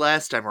said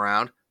last time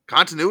around,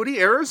 continuity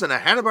errors in a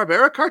Hanna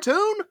Barbera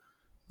cartoon?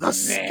 The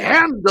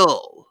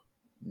scandal.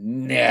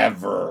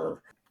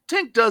 Never.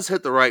 Tink does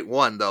hit the right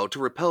one, though, to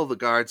repel the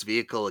guard's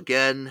vehicle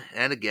again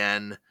and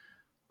again.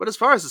 But as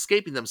far as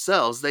escaping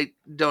themselves, they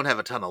don't have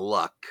a ton of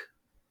luck.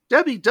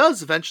 Debbie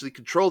does eventually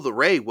control the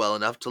ray well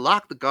enough to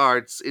lock the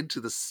guards into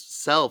the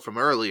cell from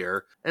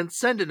earlier and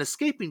send an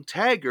escaping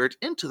Taggart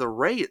into the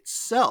ray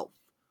itself,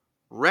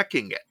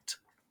 wrecking it.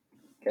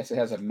 Guess it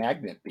has a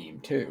magnet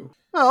beam, too.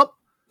 Well,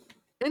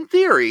 in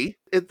theory,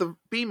 if the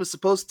beam is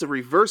supposed to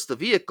reverse the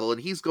vehicle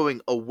and he's going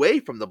away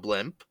from the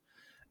blimp,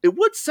 it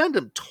would send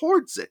him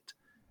towards it.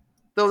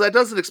 Though that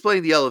doesn't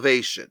explain the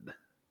elevation.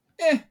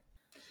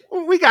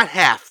 We got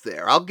half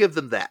there. I'll give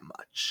them that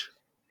much.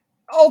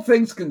 All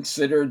things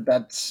considered,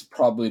 that's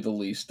probably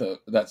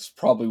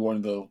one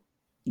of the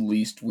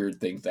least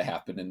weird things that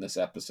happened in this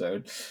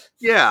episode.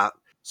 Yeah.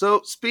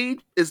 So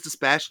Speed is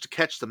dispatched to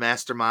catch the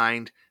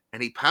mastermind,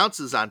 and he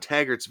pounces on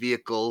Taggart's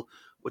vehicle,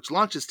 which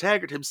launches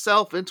Taggart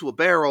himself into a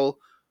barrel,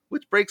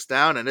 which breaks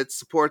down and its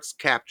supports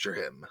capture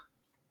him.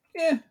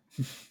 Yeah.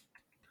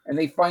 And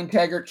they find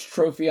Taggart's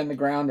trophy on the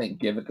ground and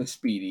give it to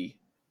Speedy.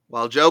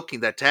 While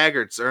joking that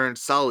Taggart's earned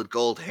solid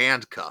gold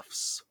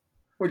handcuffs.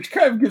 Which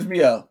kind of gives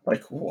me a,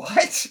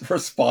 what?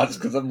 Response,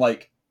 because I'm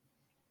like,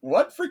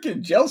 what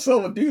freaking jail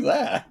cell would do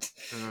that?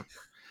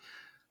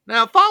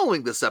 Now,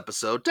 following this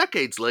episode,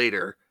 decades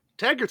later,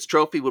 Taggart's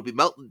trophy would be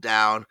melted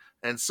down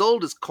and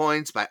sold as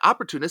coins by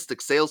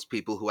opportunistic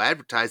salespeople who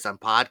advertise on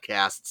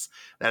podcasts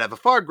that have a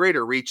far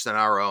greater reach than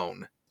our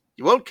own.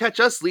 You won't catch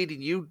us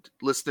leading you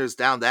listeners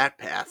down that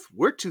path.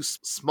 We're too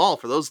small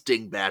for those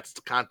dingbats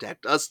to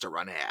contact us to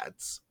run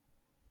ads.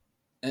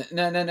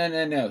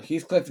 No.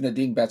 Heathcliff and the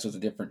Dingbats was a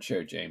different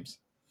show, James.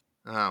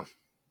 Oh,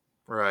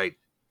 right.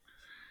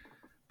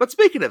 But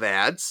speaking of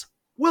ads,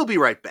 we'll be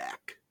right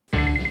back.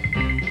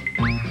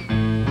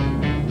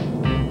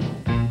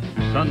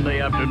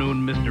 Sunday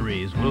Afternoon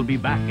Mysteries will be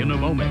back in a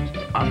moment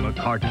on the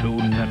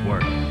Cartoon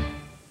Network.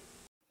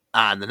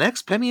 On the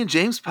next Penny and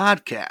James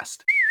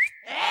podcast.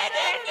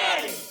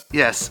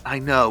 Yes, I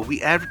know,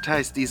 we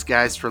advertised these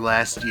guys for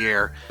last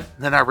year, and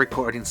then our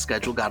recording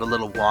schedule got a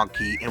little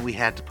wonky and we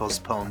had to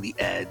postpone the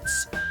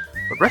eds.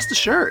 But rest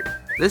assured,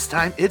 this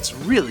time it's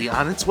really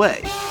on its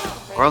way,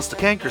 or else the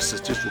Canker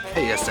Sisters will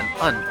pay us an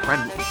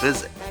unfriendly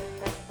visit.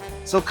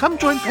 So come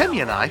join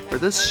Penny and I for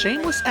this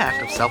shameless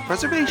act of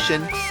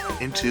self-preservation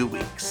in 2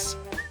 weeks.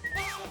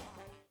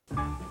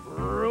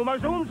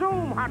 Zoom,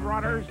 zoom, hot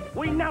rodders.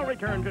 We now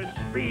return to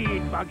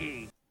Speed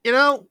Buggy. You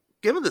know,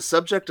 given the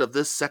subject of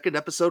this second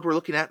episode we're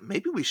looking at,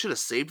 maybe we should have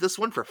saved this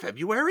one for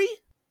February?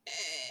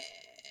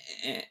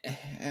 That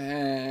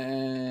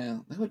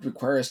would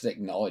require us to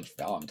acknowledge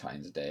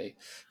Valentine's Day.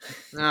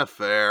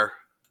 Fair.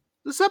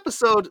 This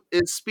episode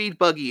is Speed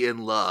Buggy in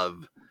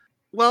Love.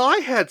 While I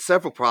had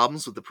several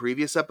problems with the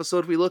previous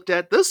episode we looked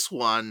at, this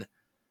one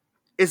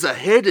is a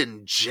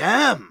hidden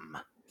gem.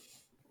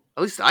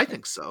 At least I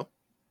think so.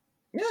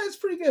 Yeah, it's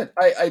pretty good.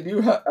 I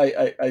do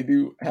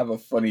have a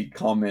funny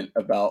comment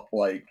about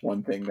like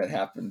one thing that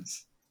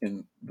happens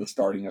in the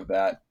starting of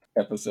that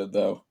episode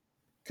though,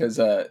 because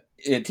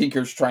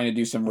Tinker's trying to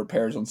do some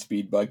repairs on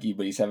Speed Buggy,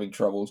 but he's having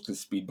troubles because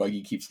Speed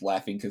Buggy keeps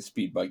laughing because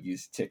Speed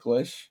Buggy's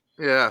ticklish.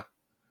 Yeah.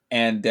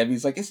 And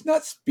Debbie's like, it's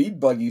not Speed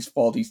Buggy's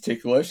fault he's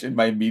ticklish. And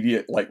my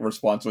immediate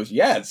response was,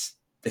 yes,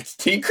 it's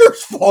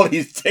Tinker's fault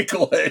he's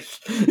ticklish.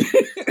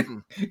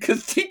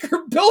 Because Tinker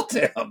built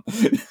him.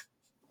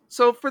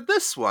 So for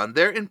this one,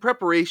 they're in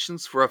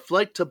preparations for a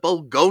flight to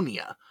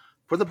Bulgonia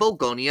for the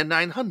Bulgonia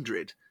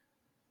 900.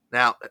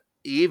 Now,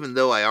 even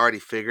though I already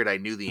figured I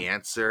knew the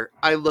answer,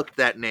 I looked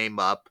that name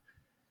up,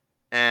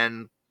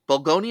 and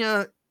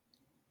Bulgonia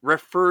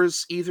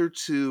refers either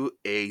to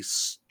a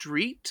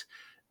street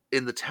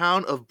in the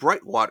town of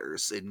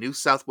Brightwaters in New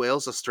South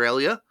Wales,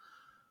 Australia,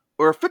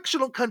 or a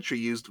fictional country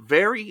used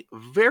very,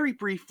 very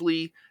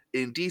briefly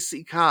in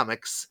DC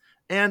Comics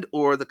and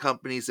or the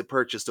companies it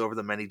purchased over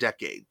the many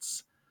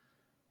decades.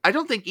 I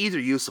don't think either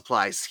use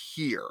applies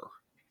here.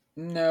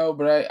 No,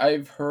 but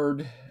I've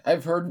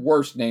heard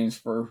worse names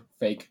for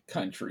fake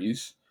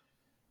countries.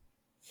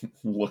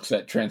 Looks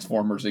at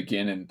Transformers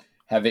again and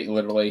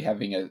literally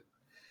having a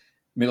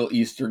Middle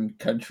Eastern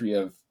country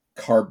of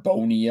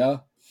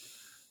Carbonia.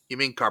 You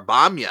mean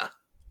Carbamia?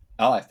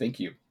 Ah, thank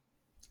you.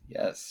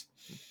 Yes.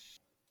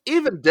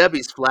 Even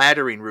Debbie's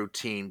flattering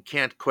routine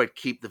can't quite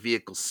keep the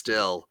vehicle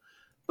still,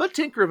 but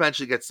Tinker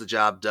eventually gets the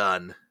job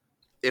done.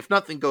 If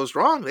nothing goes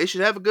wrong, they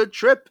should have a good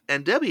trip,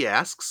 and Debbie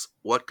asks,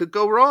 what could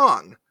go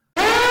wrong?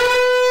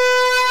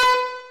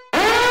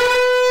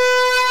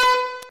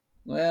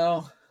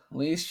 Well, at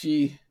least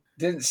she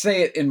didn't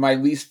say it in my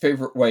least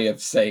favorite way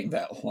of saying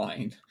that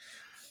line.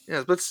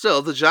 Yes, but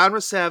still, the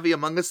genre savvy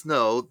among us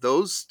know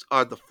those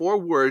are the 4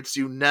 words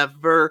you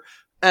never,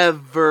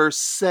 ever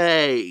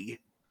say.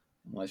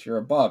 Unless you're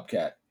a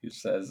bobcat who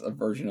says a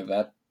version of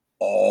that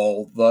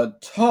all the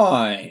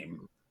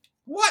time.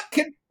 What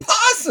could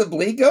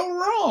possibly go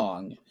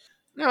wrong?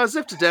 Now, as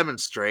if to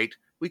demonstrate,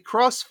 we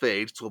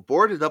crossfade to a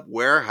boarded-up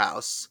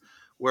warehouse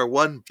where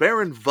one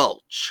Baron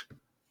Vulch,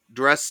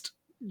 dressed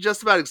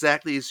just about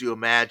exactly as you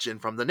imagine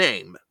from the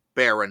name,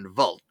 Baron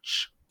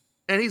Vulch,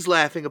 and he's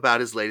laughing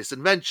about his latest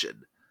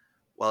invention,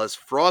 while his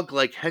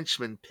frog-like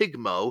henchman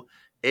Pigmo,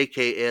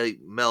 aka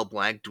Mel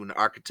Blanc doing an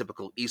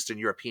archetypical Eastern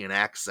European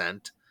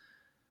accent.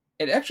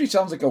 It actually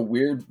sounds like a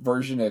weird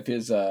version of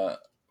his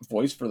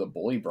voice for the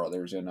Bully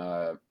Brothers in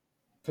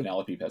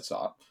Penelope Pet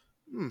Stop.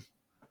 A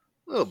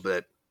little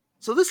bit.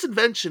 So this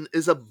invention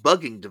is a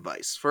bugging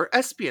device for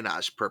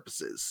espionage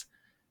purposes,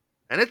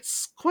 and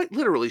it's quite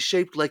literally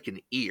shaped like an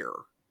ear.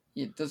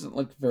 It doesn't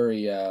look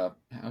very, how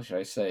should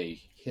I say,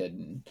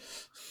 hidden.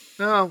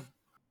 No.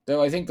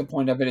 Though I think the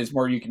point of it is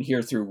more you can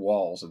hear through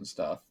walls and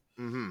stuff.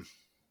 Mm-hmm.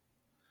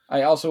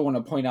 I also want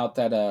to point out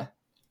that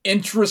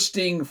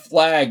interesting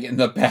flag in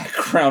the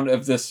background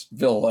of this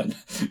villain.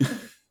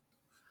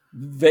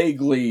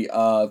 Vaguely,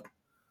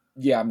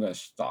 yeah, I'm going to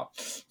stop.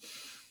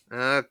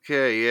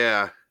 Okay,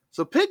 yeah.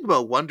 So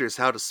Pigmo wonders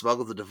how to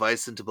smuggle the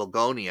device into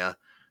Bulgonia,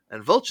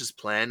 and Vulch's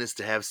plan is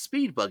to have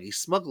Speed Buggy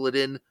smuggle it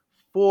in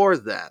for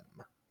them.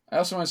 I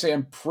also want to say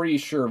I'm pretty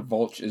sure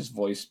Vulch is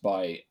voiced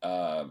by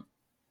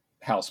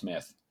Hal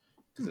Smith,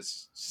 because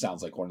this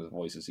sounds like one of the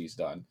voices he's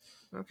done.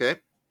 Okay.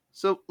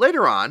 So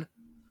later on,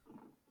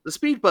 the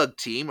Speed Bug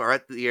team are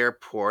at the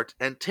airport,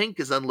 and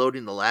Tink is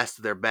unloading the last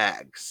of their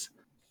bags,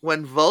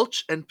 when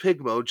Vulch and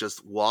Pigmo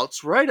just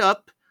waltz right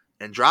up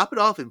and drop it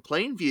off in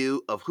plain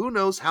view of who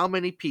knows how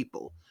many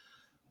people.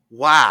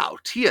 Wow,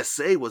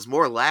 TSA was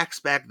more lax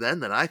back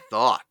then than I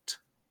thought.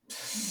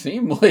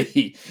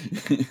 Seemly.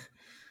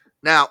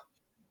 Now,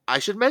 I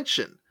should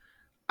mention,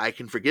 I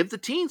can forgive the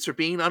teens for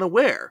being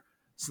unaware,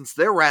 since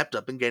they're wrapped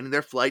up in getting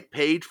their flight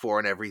paid for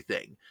and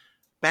everything.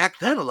 Back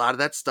then, a lot of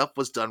that stuff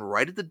was done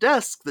right at the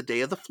desk the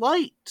day of the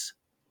flight.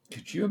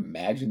 Could you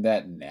imagine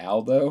that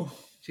now, though?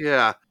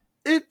 Yeah.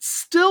 It's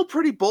still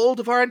pretty bold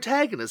of our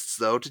antagonists,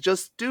 though, to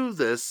just do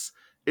this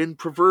in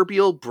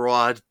proverbial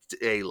broad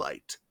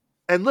daylight.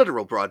 And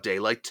literal broad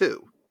daylight,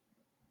 too.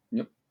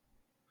 Yep.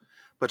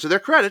 But to their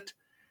credit,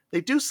 they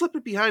do slip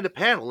it behind a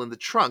panel in the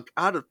trunk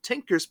out of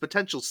Tinker's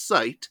potential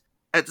sight.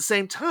 At the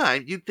same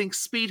time, you'd think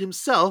Speed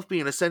himself,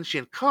 being a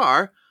sentient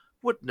car,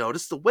 would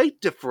notice the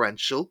weight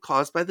differential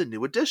caused by the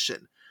new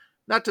addition.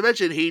 Not to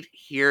mention he'd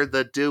hear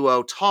the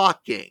duo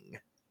talking.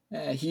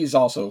 He's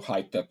also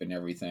hyped up and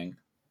everything.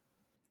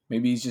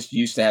 Maybe he's just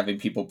used to having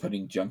people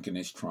putting junk in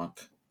his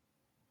trunk.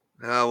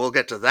 We'll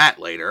get to that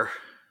later.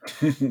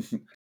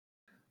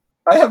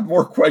 I have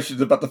more questions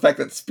about the fact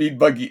that Speed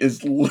Buggy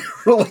is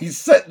literally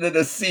sitting in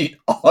a seat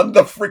on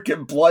the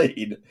freaking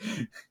blade.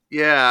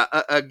 Yeah,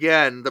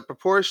 again, the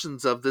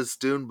proportions of this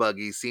dune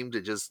buggy seem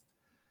to just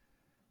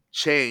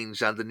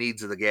change on the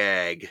needs of the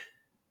gag.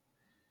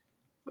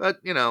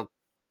 But,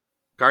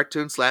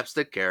 cartoon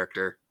slapstick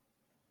character.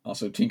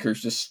 Also,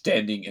 Tinker's just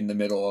standing in the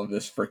middle of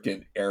this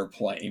freaking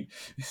airplane.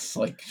 It's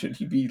like, should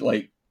he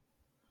be,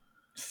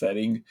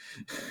 setting?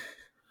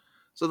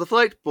 So the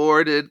flight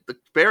boarded, the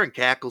Baron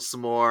cackles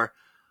some more,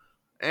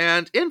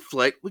 and in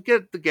flight, we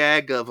get the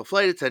gag of a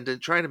flight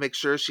attendant trying to make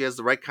sure she has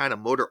the right kind of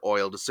motor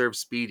oil to serve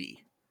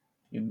Speedy.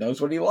 He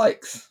knows what he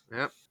likes.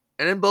 Yep.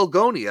 And in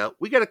Bulgonia,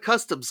 we get a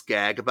customs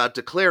gag about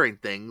declaring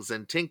things,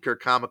 and Tinker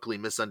comically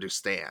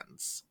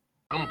misunderstands.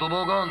 Welcome to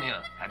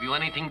Bulgonia. Have you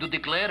anything to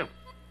declare?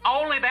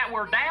 Only that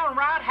we're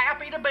downright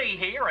happy to be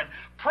here and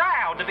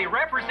proud to be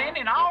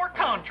representing our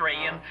country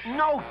and...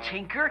 No,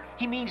 Tinker.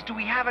 He means, do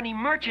we have any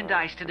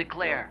merchandise to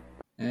declare?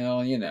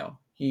 Well,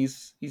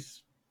 he's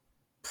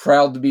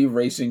proud to be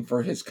racing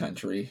for his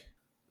country.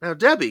 Now,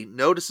 Debbie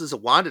notices a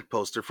wanted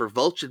poster for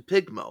Vulch and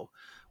Pigmo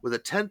with a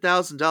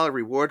 $10,000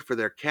 reward for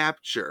their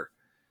capture.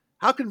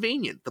 How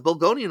convenient. The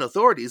Bulgonian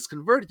authorities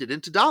converted it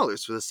into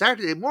dollars for the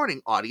Saturday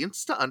morning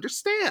audience to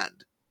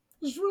understand.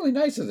 It was really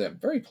nice of them.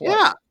 Very polite.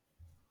 Yeah.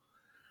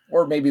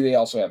 Or maybe they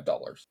also have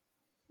dollars.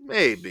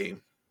 Maybe.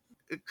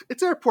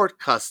 It's airport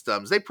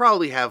customs. They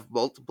probably have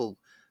multiple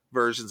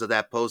versions of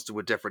that poster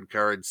with different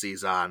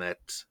currencies on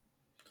it.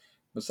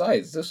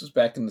 Besides, this was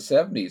back in the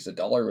 70s. A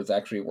dollar was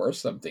actually worth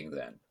something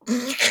then.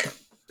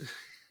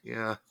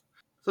 Yeah.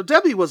 So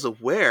Debbie was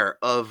aware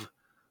of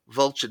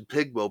Vulch and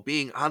Pigmo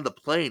being on the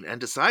plane and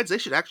decides they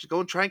should actually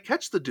go and try and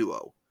catch the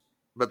duo.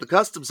 But the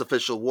customs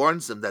official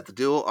warns them that the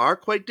duo are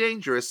quite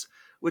dangerous,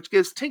 which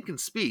gives Tink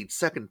and Speed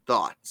second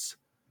thoughts.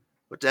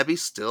 But Debbie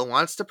still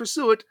wants to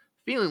pursue it,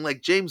 feeling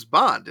like James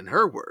Bond in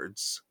her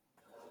words.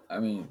 I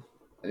mean,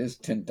 it is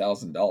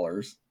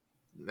 $10,000.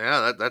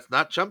 Yeah, that's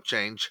not chump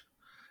change.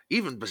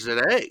 Even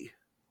today.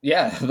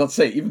 Yeah, let's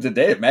say even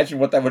today, imagine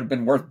what that would have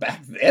been worth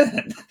back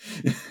then.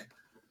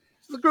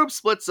 The group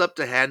splits up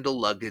to handle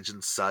luggage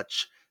and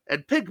such,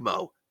 and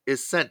Pigmo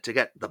is sent to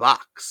get the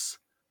box.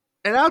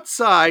 And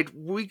outside,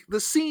 the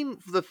scene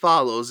that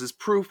follows is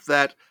proof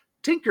that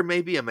Tinker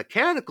may be a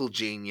mechanical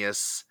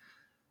genius,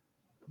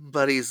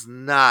 but he's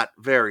not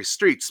very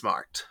street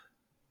smart.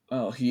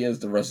 Oh, he is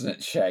the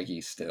resident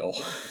Shaggy still.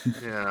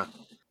 Yeah.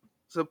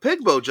 So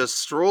Pigmo just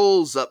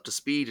strolls up to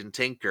Speed and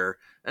Tinker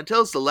and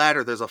tells the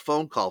latter there's a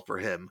phone call for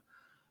him,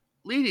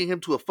 leading him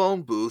to a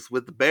phone booth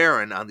with the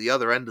Baron on the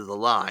other end of the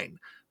line,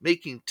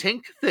 making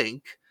Tink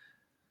think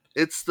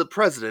it's the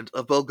president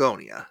of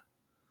Bulgonia.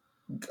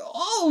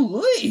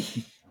 Golly!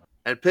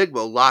 And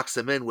Pigmo locks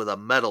him in with a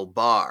metal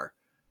bar.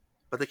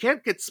 But they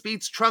can't get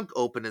Speed's trunk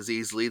open as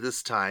easily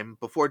this time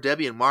before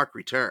Debbie and Mark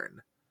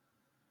return.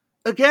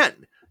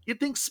 Again, you'd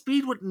think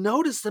Speed would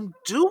notice them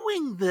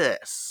doing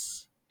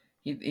this.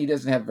 He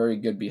doesn't have very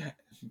good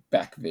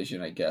back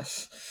vision, I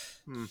guess.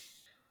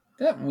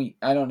 I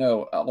don't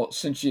know,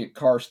 sentient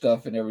car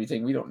stuff and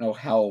everything, we don't know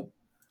how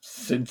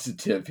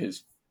sensitive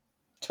his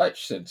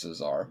touch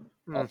senses are,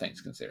 all things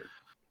considered.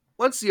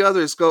 Once the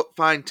others go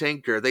find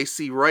Tinker, they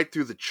see right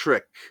through the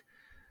trick.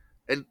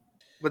 And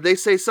when they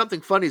say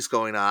something funny's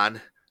going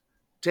on,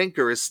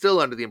 Tinker is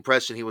still under the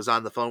impression he was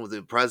on the phone with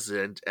the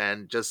president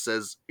and just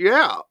says,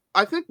 "Yeah,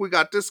 I think we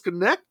got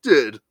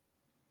disconnected."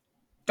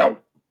 Oh.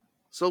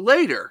 So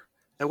later,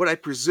 at what I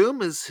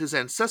presume is his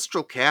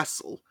ancestral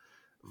castle,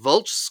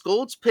 Vulch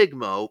scolds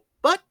Pigmo,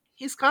 but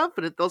he's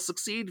confident they'll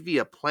succeed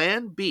via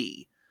Plan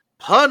B.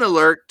 Pun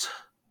alert!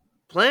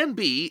 Plan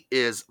B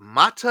is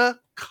Mata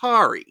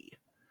Kari.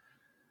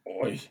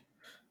 Boy.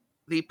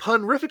 The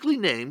punrifically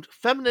named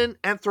feminine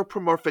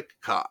anthropomorphic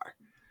car.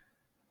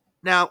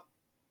 Now,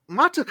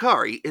 Mata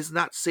Kari is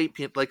not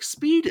sapient like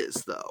Speed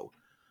is, though.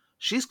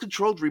 She's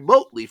controlled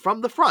remotely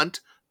from the front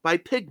by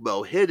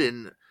Pigmo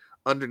hidden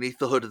underneath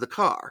the hood of the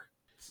car.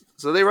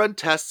 So they run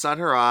tests on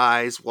her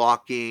eyes,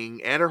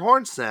 walking, and her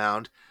horn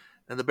sound,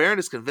 and the Baron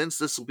is convinced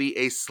this will be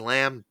a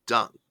slam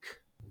dunk.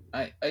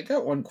 I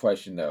got one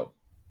question, though.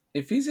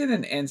 If he's in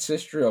an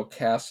ancestral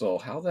castle,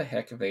 how the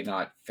heck have they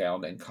not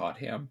found and caught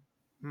him?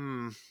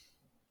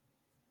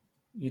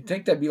 You'd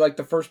think that'd be like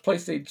the first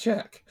place they'd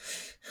check.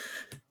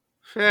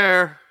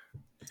 Fair.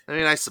 I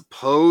mean, I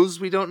suppose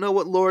we don't know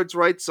what Lord's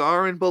rights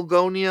are in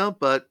Bulgonia,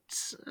 but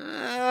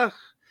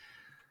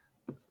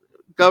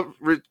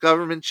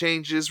government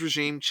changes,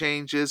 regime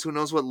changes, who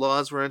knows what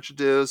laws were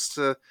introduced.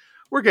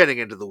 We're getting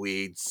into the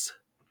weeds.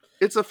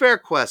 It's a fair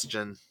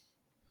question.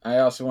 I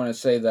also want to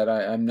say that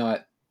I'm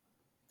not.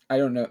 I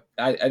don't know.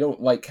 I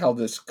don't like how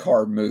this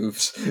car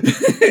moves.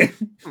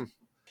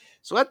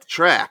 So at the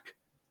track,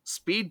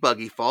 Speed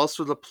Buggy falls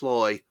for the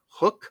ploy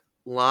hook,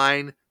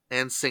 line,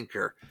 and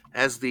sinker,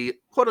 as the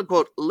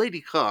quote-unquote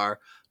lady car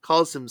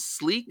calls him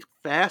sleek,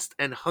 fast,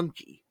 and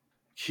hunky.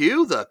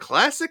 Cue the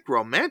classic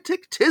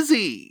romantic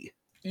tizzy.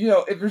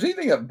 If there's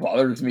anything that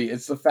bothers me,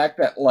 it's the fact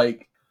that,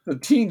 like, the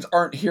teens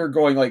aren't here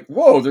going like,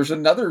 whoa, there's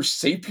another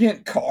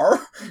sapient car?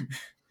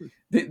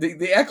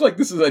 They act like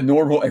this is a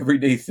normal,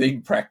 everyday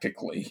thing,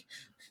 practically.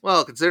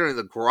 Well, considering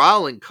the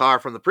growling car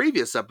from the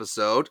previous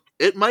episode,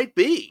 it might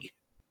be.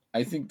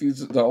 I think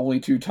these are the only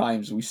 2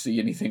 times we see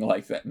anything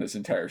like that in this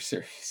entire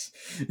series.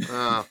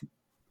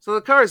 So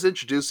the cars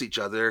introduce each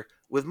other,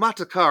 with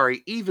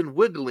Matakari even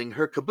wiggling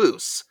her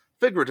caboose,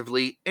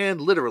 figuratively and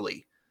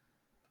literally.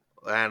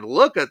 And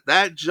look at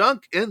that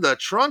junk in the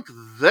trunk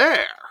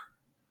there!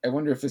 I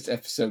wonder if this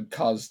episode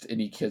caused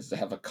any kids to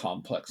have a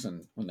complex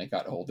when they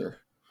got older.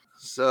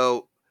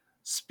 So,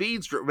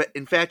 Speed's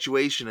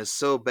infatuation is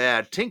so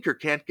bad, Tinker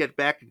can't get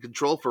back in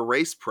control for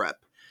race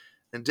prep,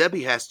 and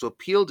Debbie has to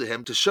appeal to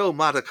him to show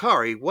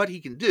Matakari what he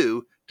can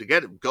do to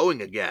get him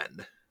going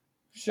again.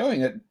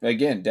 Showing that,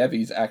 again,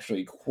 Debbie's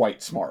actually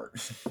quite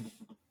smart.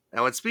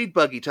 Now, when Speed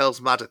Buggy tells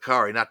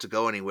Matakari not to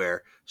go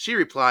anywhere, she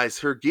replies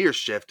her gear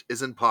shift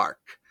is in park.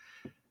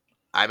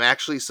 I'm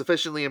actually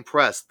sufficiently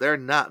impressed they're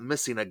not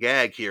missing a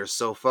gag here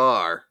so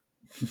far.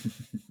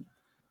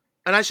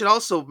 And I should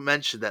also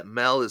mention that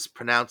Mel is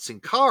pronouncing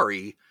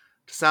Kari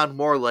to sound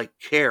more like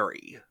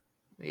Carrie.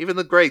 Even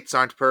the greats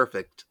aren't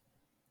perfect.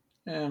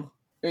 Yeah.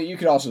 You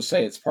could also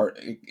say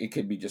it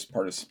could be just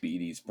part of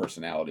Speedy's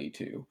personality,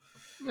 too.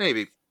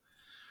 Maybe.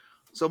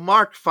 So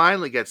Mark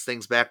finally gets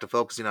things back to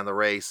focusing on the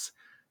race,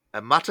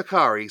 and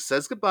Matakari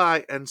says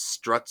goodbye and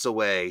struts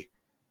away.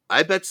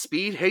 I bet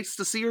Speed hates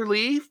to see her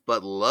leave,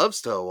 but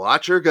loves to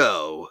watch her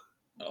go.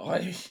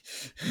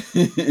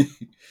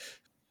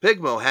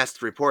 Pigmo has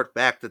to report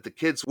back that the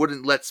kids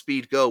wouldn't let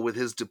Speed go with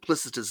his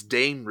duplicitous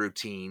Dame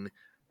routine,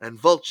 and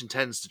Vulch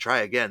intends to try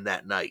again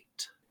that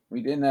night.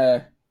 We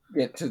didn't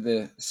get to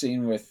the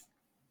scene with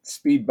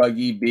Speed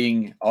Buggy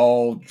being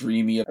all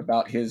dreamy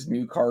about his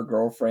new car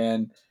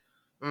girlfriend.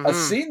 Mm-hmm. A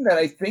scene that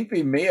I think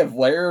they may have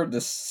layered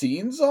the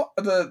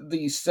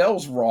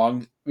cells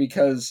wrong,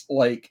 because,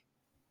 like,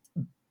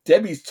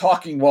 Debbie's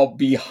talking while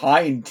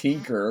behind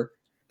Tinker,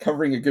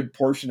 covering a good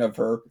portion of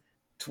her,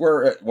 to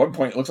where at one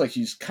point it looks like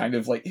she's kind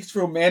of like, it's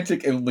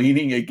romantic and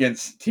leaning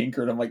against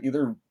Tinker. And I'm like,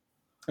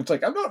 it's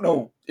like, I don't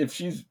know if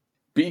she's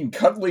being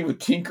cuddly with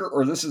Tinker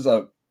or this is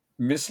a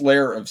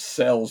mislayer of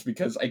cells,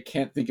 because I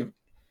can't think of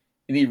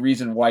any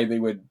reason why they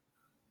would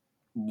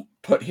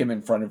put him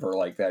in front of her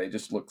like that. It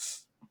just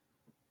looks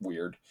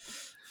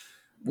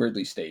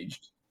weirdly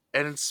staged.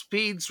 And in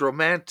Speed's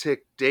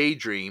romantic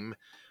daydream,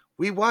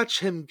 we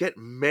watch him get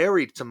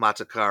married to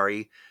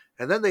Matakari,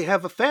 and then they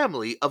have a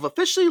family of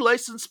officially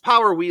licensed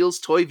Power Wheels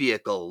toy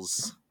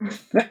vehicles.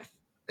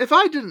 If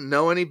I didn't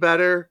know any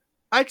better,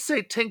 I'd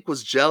say Tink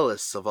was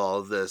jealous of all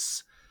of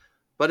this,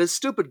 but his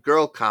stupid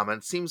girl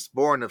comment seems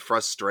born of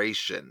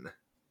frustration.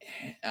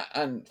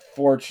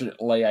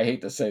 Unfortunately, I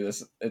hate to say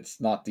this, it's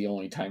not the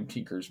only time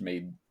Tinker's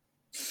made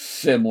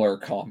similar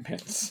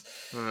comments.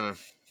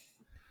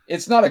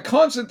 It's not a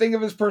constant thing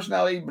of his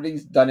personality, but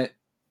he's done it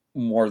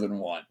more than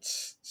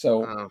once.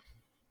 So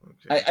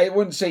okay. I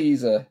wouldn't say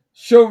he's a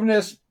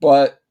chauvinist,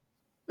 but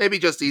maybe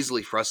just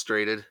easily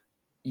frustrated.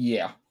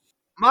 Yeah.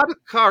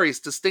 Matakari's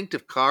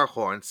distinctive car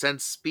horn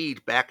sends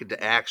Speed back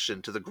into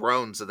action to the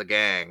groans of the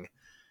gang.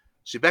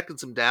 She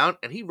beckons him down,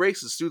 and he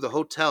races through the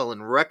hotel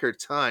in record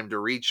time to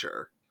reach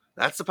her.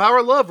 That's the power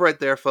of love right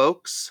there,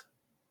 folks.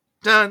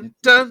 Dun,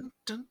 dun,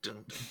 dun,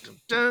 dun, dun,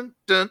 dun,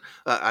 dun.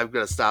 I'm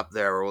going to stop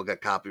there or we'll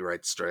get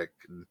copyright strike.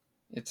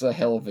 It's a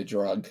hell of a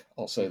drug,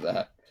 I'll say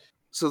that.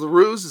 So the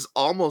ruse is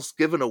almost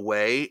given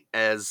away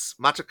as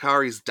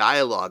Matakari's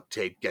dialogue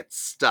tape gets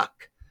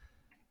stuck.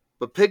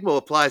 But Pigmo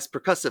applies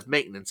percussive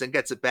maintenance and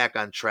gets it back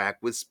on track,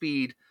 with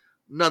Speed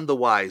none the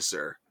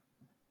wiser,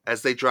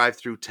 as they drive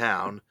through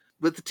town,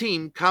 with the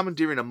team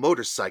commandeering a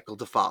motorcycle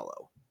to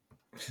follow.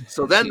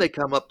 So then they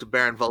come up to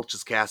Baron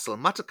Vulch's castle,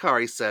 and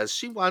Matakari says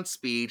she wants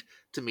Speed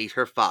to meet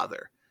her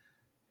father.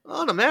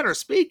 On a manner of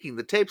speaking,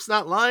 the tape's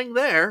not lying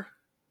there.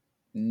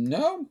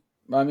 No,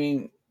 I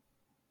mean,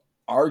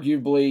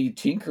 arguably,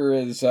 Tinker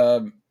is,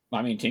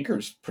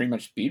 Tinker's pretty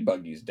much Speed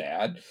Buggy's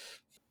dad.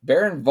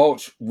 Baron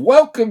Vulch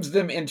welcomes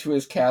them into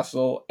his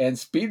castle, and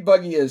Speed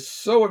Buggy is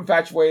so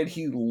infatuated,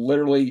 he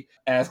literally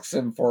asks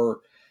him for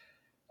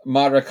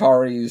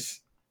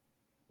Matakari's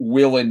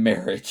will in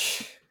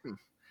marriage.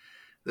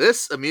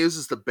 This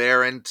amuses the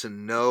Baron to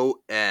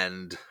no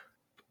end.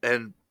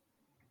 And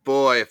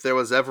boy, if there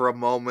was ever a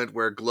moment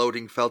where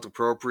gloating felt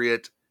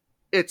appropriate,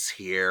 it's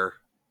here.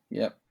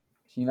 Yep.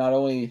 He not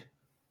only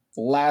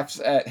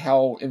laughs at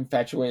how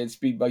infatuated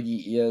Speed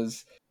Buggy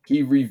is,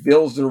 he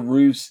reveals the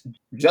ruse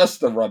just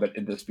to rub it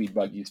into Speed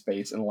Buggy's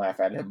face and laugh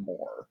at him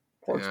more.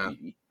 Poor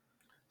Speedy.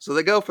 So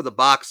they go for the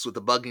box with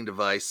the bugging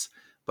device,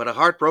 but a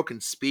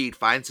heartbroken Speed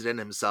finds it in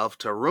himself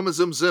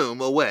to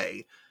zoom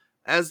away,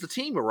 as the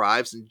team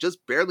arrives and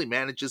just barely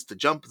manages to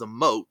jump the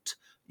moat,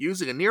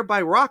 using a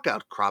nearby rock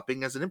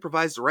outcropping as an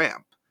improvised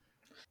ramp.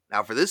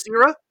 Now, for this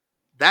era,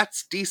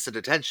 that's decent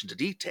attention to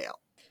detail.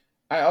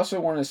 I also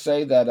want to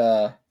say that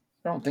I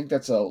don't think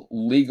that's a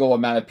legal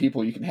amount of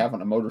people you can have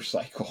on a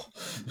motorcycle.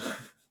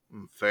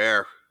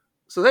 Fair.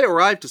 So they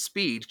arrive to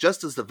Speed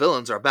just as the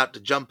villains are about to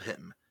jump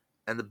him,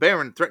 and the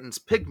Baron threatens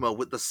Pigmo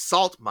with the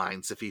salt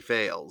mines if he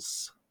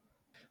fails.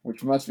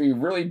 Which must be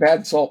really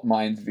bad salt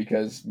mines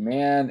because,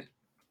 man,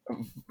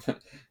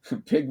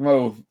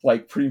 Pigmo,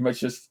 like, pretty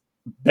much just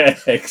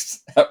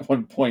begs at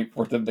one point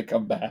for them to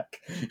come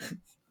back.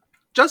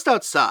 Just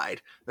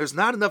outside, there's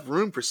not enough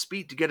room for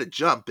Speed to get a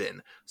jump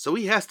in, so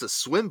he has to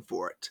swim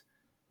for it.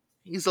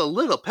 He's a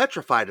little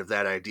petrified of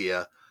that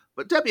idea,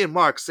 but Debbie and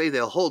Mark say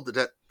they'll hold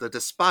the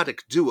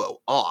despotic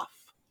duo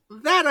off.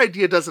 That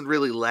idea doesn't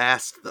really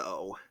last,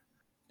 though.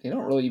 They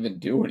don't really even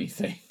do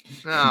anything.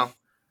 No.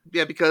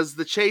 Yeah, because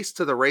the chase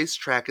to the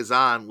racetrack is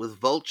on with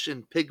Vulch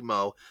and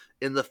Pigmo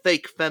in the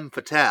fake femme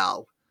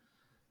fatale,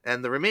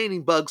 and the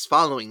remaining bugs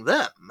following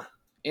them.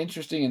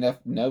 Interesting enough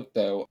note,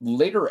 though,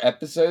 later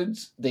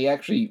episodes, they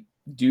actually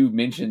do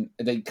mention,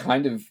 they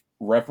kind of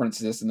reference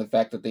this in the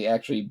fact that they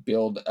actually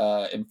build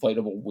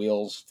inflatable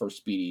wheels for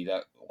Speedy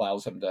that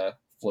allows him to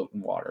float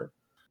in water.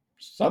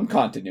 Some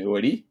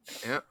continuity.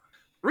 Yeah.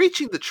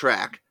 Reaching the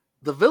track,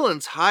 the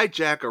villains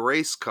hijack a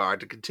race car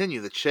to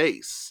continue the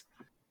chase.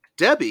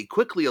 Debbie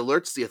quickly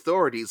alerts the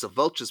authorities of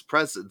Vulch's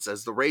presence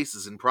as the race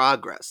is in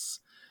progress.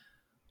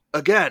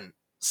 Again,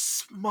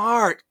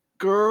 smart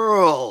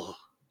girl.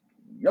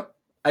 Yep.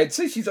 I'd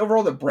say she's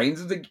overall the brains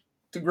of the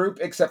group,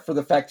 except for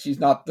the fact she's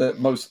not the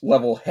most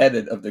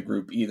level-headed of the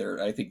group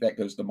either. I think that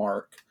goes to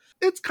Mark.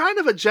 It's kind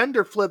of a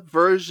gender flip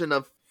version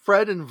of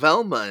Fred and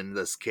Velma in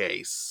this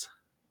case.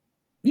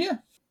 Yeah.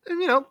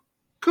 And,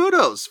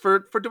 kudos for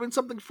doing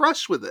something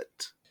fresh with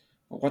it.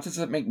 What does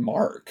it make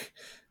Mark?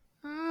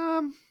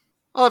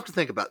 I'll have to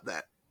think about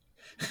that.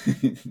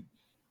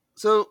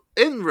 So,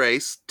 in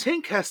race,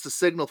 Tink has to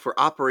signal for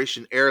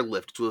Operation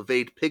Airlift to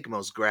evade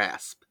Pigmo's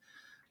grasp,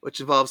 which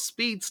involves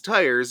Speed's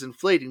tires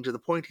inflating to the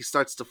point he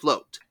starts to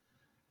float.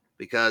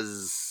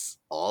 Because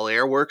all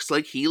air works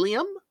like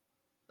helium?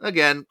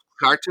 Again,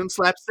 cartoon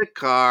slapstick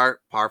car,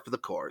 par for the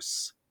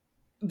course.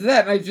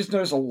 That, and I just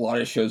noticed a lot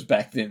of shows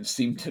back then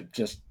seemed to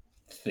just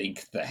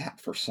think that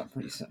for some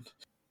reason.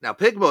 Now,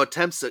 Pigmo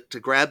attempts to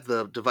grab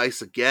the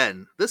device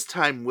again, this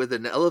time with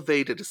an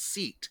elevated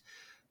seat.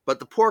 But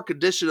the poor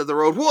condition of the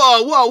road...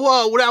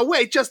 Whoa, now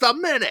wait just a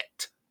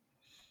minute!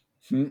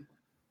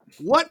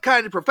 What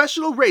kind of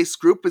professional race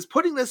group is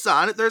putting this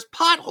on if there's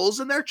potholes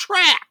in their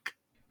track?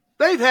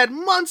 They've had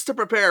months to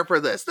prepare for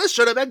this. This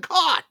should have been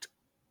caught.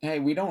 Hey,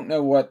 we don't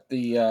know what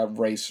the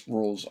race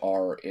rules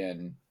are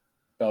in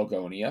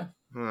Belgonia.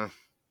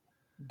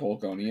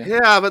 Bulgonia.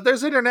 Yeah, but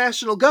there's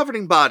international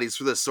governing bodies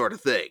for this sort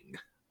of thing.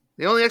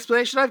 The only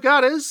explanation I've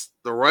got is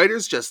the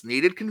writers just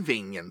needed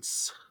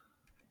convenience.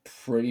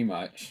 Pretty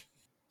much.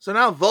 So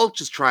now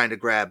Vulch is trying to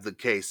grab the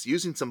case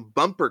using some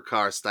bumper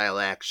car style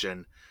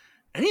action,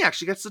 and he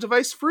actually gets the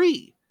device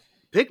free.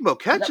 Pigmo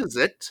catches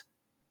it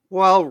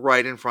while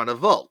right in front of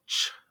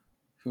Vulch,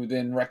 who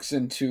then wrecks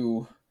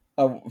through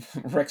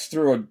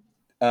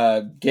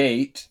a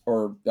gate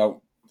or a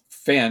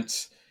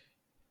fence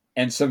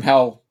and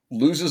somehow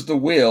loses the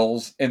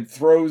wheels and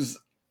throws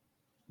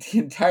the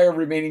entire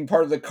remaining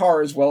part of the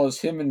car, as well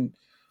as him and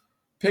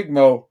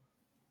Pigmo,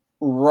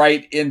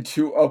 right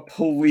into a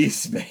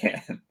police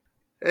van.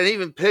 And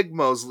even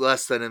Pigmo's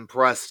less than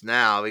impressed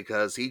now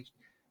because he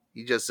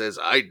just says,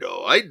 I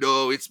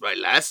know, it's my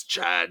last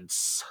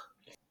chance.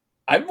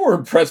 I'm more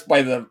impressed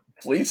by the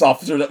police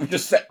officer that was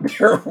just sat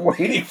there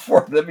waiting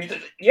for them. He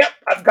said, yep,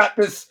 I've got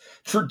this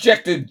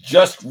trajected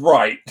just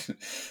right.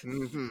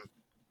 Mm-hmm.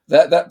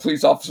 That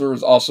police officer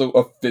is also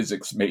a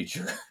physics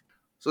major.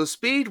 So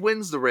Speed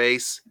wins the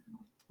race,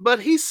 but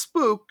he's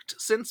spooked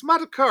since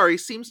Matakari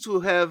seems to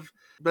have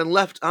been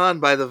left on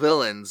by the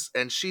villains,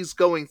 and she's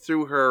going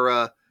through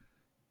her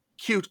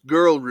cute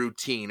girl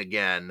routine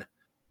again.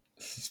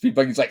 Speed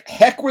Buggy's like,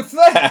 heck with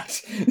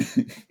that!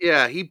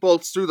 Yeah, he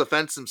bolts through the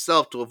fence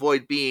himself to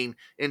avoid being,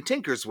 in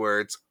Tinker's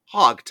words,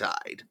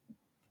 hogtied.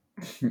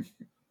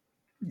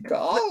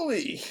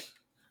 Golly!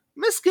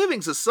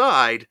 Misgivings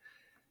aside,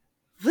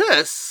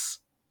 this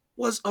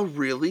was a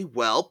really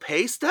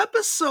well-paced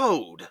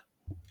episode.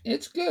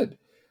 It's good.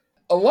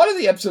 A lot of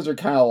the episodes are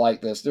kind of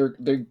like this.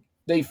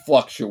 They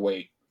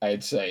fluctuate,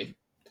 I'd say.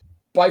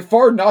 By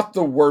far not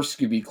the worst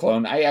Scooby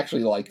clone. I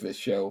actually like this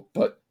show,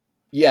 but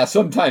yeah,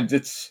 sometimes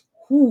it's...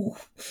 whew.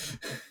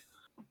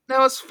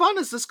 Now, as fun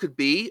as this could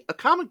be, a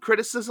common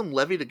criticism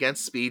levied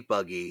against Speed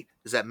Buggy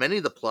is that many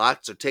of the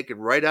plots are taken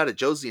right out of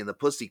Josie and the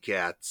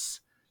Pussycats.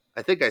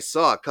 I think I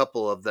saw a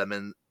couple of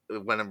them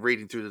when I'm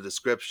reading through the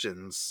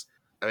descriptions.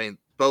 I mean,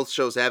 both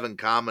shows have in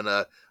common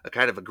a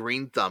kind of a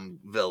green thumb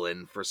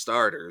villain, for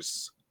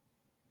starters.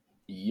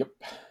 Yep.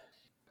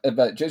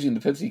 But Josie and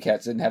the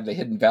Pussycats didn't have the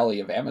Hidden Valley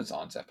of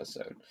Amazons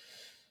episode.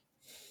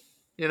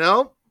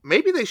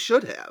 Maybe they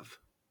should have.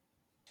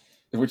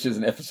 which is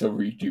an episode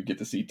where you do get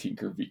to see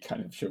Tinker be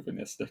kind of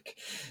chauvinistic.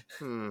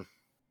 Hmm.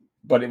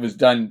 But it was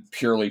done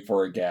purely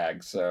for a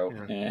gag, so...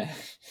 Yeah.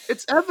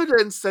 It's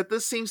evidence that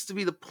this seems to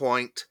be the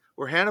point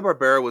where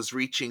Hanna-Barbera was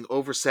reaching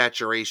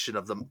oversaturation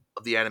of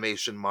the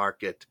animation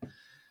market.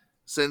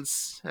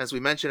 Since, as we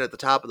mentioned at the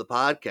top of the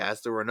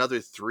podcast, there were another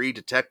 3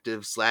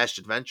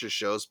 detective/adventure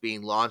shows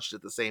being launched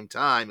at the same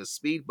time as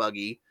Speed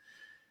Buggy,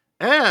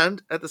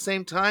 and at the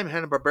same time,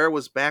 Hanna-Barbera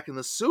was back in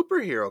the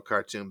superhero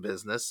cartoon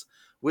business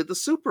with the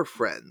Super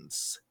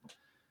Friends,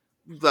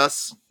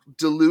 thus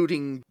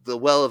diluting the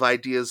well of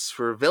ideas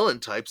for villain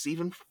types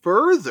even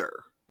further.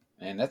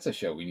 And that's a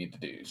show we need to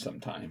do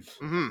sometime.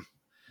 Mm-hmm.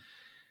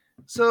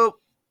 So,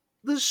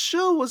 the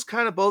show was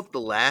kind of both the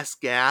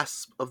last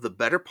gasp of the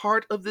better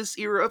part of this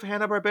era of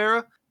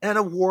Hanna-Barbera and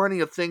a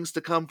warning of things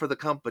to come for the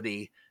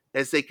company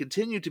as they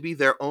continue to be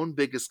their own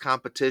biggest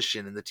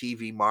competition in the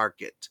TV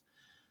market,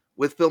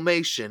 with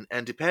Filmation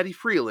and Patty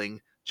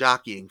Freeling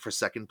jockeying for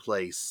second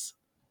place.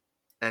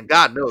 And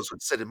God knows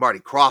what Sid and Marty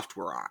Krofft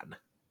were on.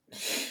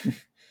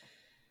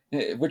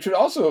 Which would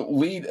also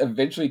lead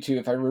eventually to,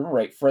 if I remember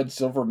right, Fred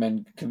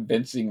Silverman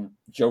convincing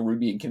Joe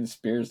Ruby and Ken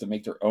Spears to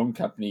make their own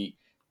company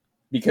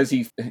because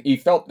he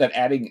felt that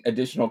adding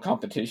additional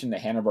competition to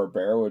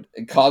Hanna-Barbera would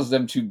cause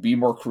them to be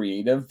more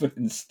creative, but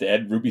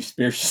instead Ruby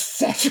Spears just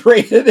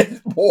saturated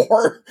it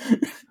more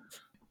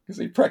because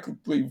they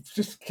practically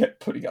just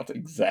kept putting out the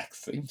exact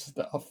same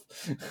stuff.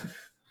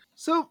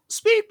 So,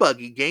 Speed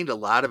Buggy gained a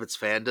lot of its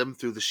fandom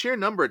through the sheer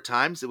number of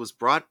times it was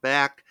brought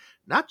back,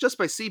 not just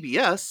by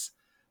CBS,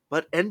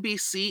 but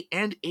NBC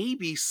and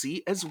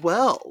ABC as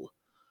well.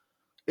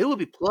 It would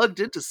be plugged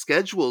into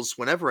schedules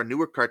whenever a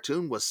newer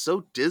cartoon was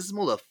so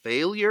dismal a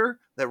failure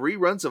that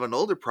reruns of an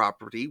older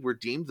property were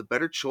deemed the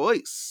better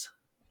choice.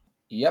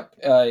 Yep,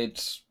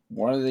 it's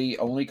one of the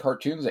only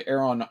cartoons that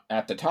air on,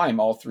 at the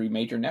time, all 3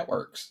 major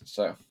networks,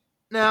 so...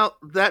 Now,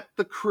 that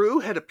the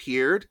crew had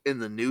appeared in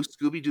the new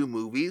Scooby Doo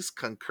movies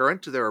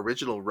concurrent to their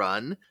original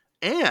run,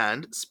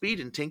 and Speed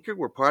and Tinker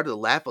were part of the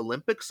Laugh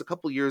Olympics a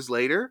couple years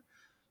later,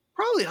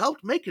 probably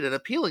helped make it an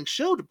appealing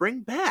show to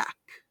bring back.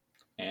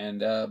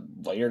 And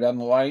later down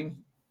the line,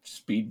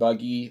 Speed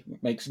Buggy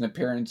makes an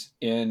appearance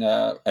in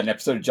an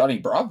episode of Johnny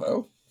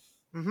Bravo.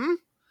 Mm-hmm.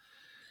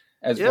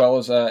 As well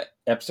as an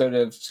episode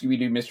of Scooby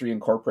Doo Mystery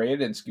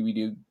Incorporated and Scooby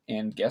Doo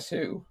and Guess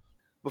Who.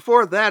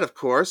 Before that, of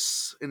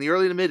course, in the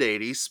early to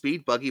mid-'80s,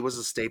 Speed Buggy was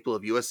a staple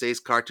of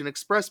USA's Cartoon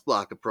Express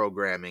block of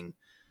programming.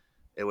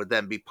 It would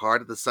then be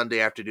part of the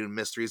Sunday afternoon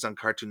mysteries on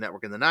Cartoon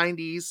Network in the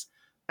 90s,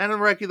 and a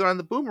regular on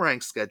the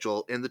Boomerang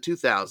schedule in the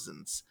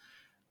 2000s,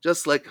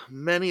 just like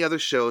many other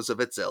shows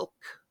of its ilk.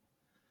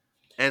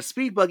 And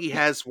Speed Buggy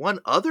has one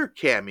other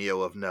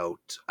cameo of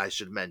note, I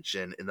should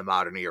mention, in the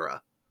modern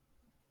era.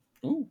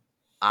 Ooh.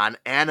 On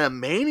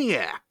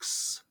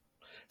Animaniacs.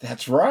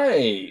 That's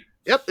right.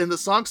 Yep, in the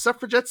song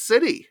Suffragette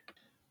City.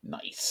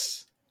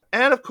 Nice.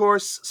 And of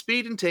course,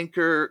 Speed and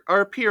Tinker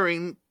are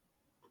appearing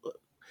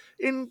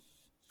in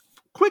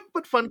quick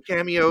but fun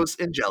cameos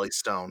in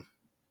Jellystone.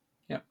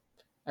 Yep,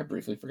 I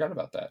briefly forgot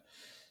about that.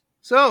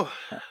 So,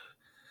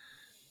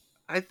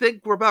 I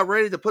think we're about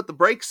ready to put the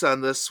brakes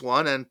on this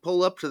one and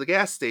pull up to the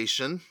gas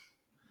station.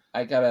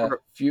 I got a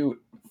few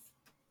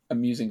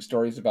amusing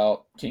stories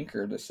about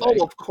Tinker to say.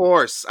 Oh, of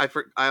course.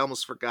 I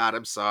almost forgot.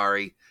 I'm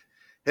sorry.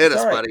 Hit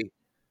us, buddy.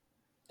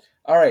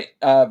 All right.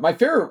 My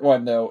favorite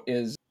one, though,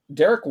 is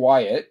Derek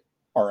Wyatt,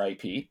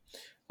 R.I.P.,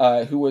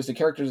 who was the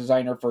character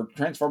designer for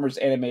Transformers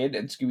Animated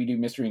and Scooby Doo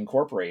Mystery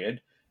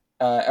Incorporated.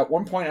 At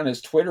one point on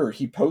his Twitter,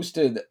 he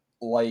posted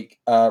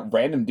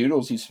random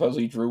doodles he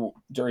supposedly drew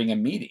during a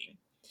meeting.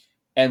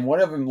 And one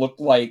of them looked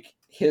like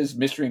his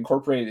Mystery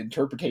Incorporated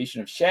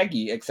interpretation of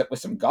Shaggy, except with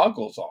some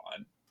goggles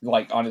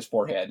on his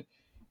forehead.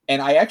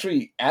 And I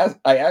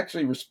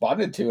actually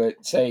responded to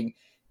it saying,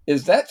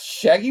 "Is that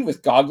Shaggy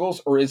with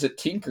goggles, or is it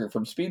Tinker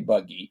from Speed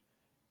Buggy?"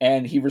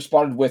 And he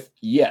responded with,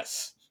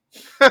 "Yes."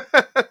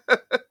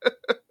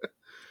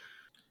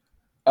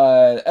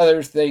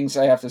 Other things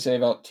I have to say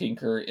about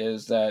Tinker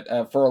is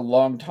that for a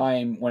long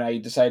time, when I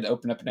decided to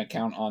open up an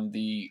account on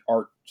the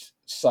art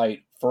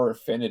site for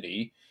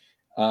Affinity,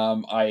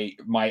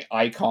 my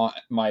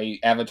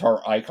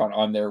avatar icon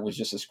on there was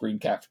just a screen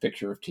capped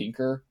picture of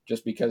Tinker,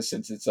 just because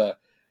since it's a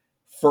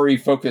furry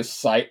focused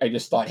site, I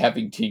just thought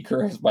having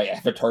Tinker as my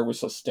avatar was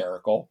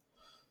hysterical.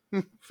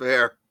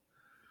 Fair.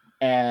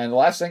 And the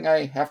last thing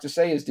I have to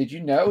say is, did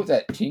you know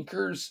that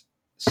Tinker's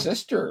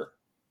sister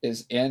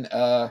is in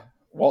a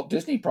Walt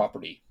Disney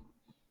property?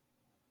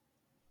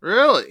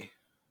 Really?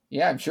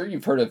 Yeah, I'm sure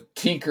you've heard of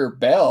Tinker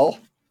Bell.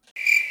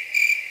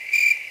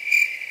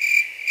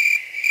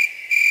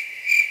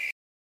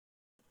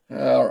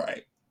 All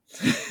right.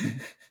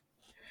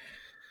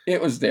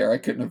 It was there. I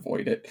couldn't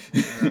avoid it.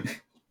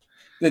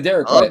 The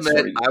Derek Wyatt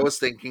story. I was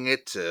thinking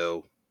it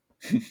too.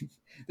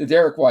 The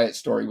Derek Wyatt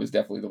story was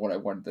definitely the one I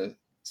wanted to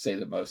say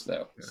the most,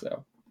 though. Yeah.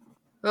 So,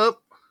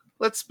 well,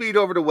 let's speed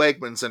over to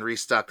Wegmans and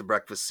restock the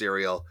breakfast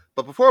cereal.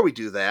 But before we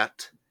do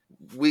that,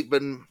 we've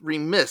been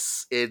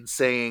remiss in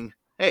saying,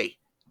 hey,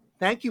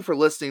 thank you for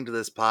listening to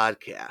this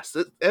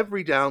podcast.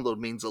 Every download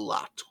means a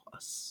lot to us.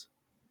 us.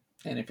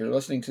 And if you're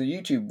listening to the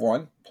YouTube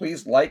one,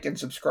 please like and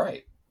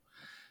subscribe.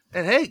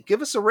 And hey,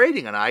 give us a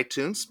rating on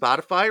iTunes,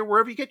 Spotify, or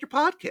wherever you get your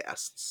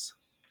podcasts.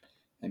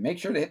 And make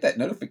sure to hit that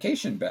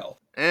notification bell.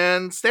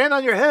 And stand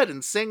on your head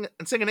and sing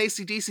an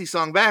AC/DC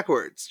song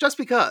backwards, just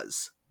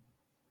because.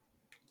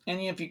 And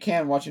if you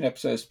can, watch an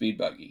episode of Speed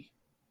Buggy.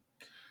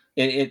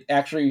 It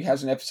actually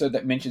has an episode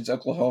that mentions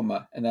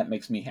Oklahoma, and that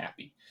makes me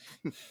happy.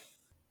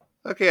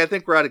 Okay, I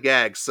think we're out of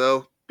gags,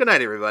 so good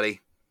night,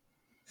 everybody.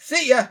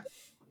 See ya!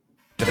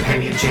 The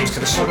companion change to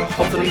the sort of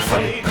hopefully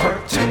funny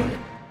cartoon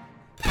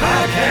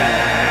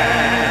podcast.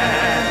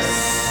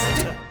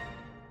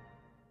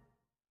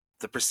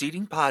 The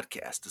preceding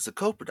podcast is a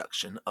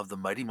co-production of the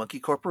Mighty Monkey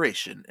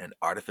Corporation and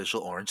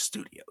Artificial Orange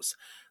Studios.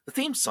 The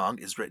theme song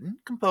is written,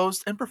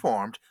 composed, and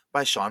performed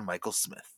by Shawn Michael Smith.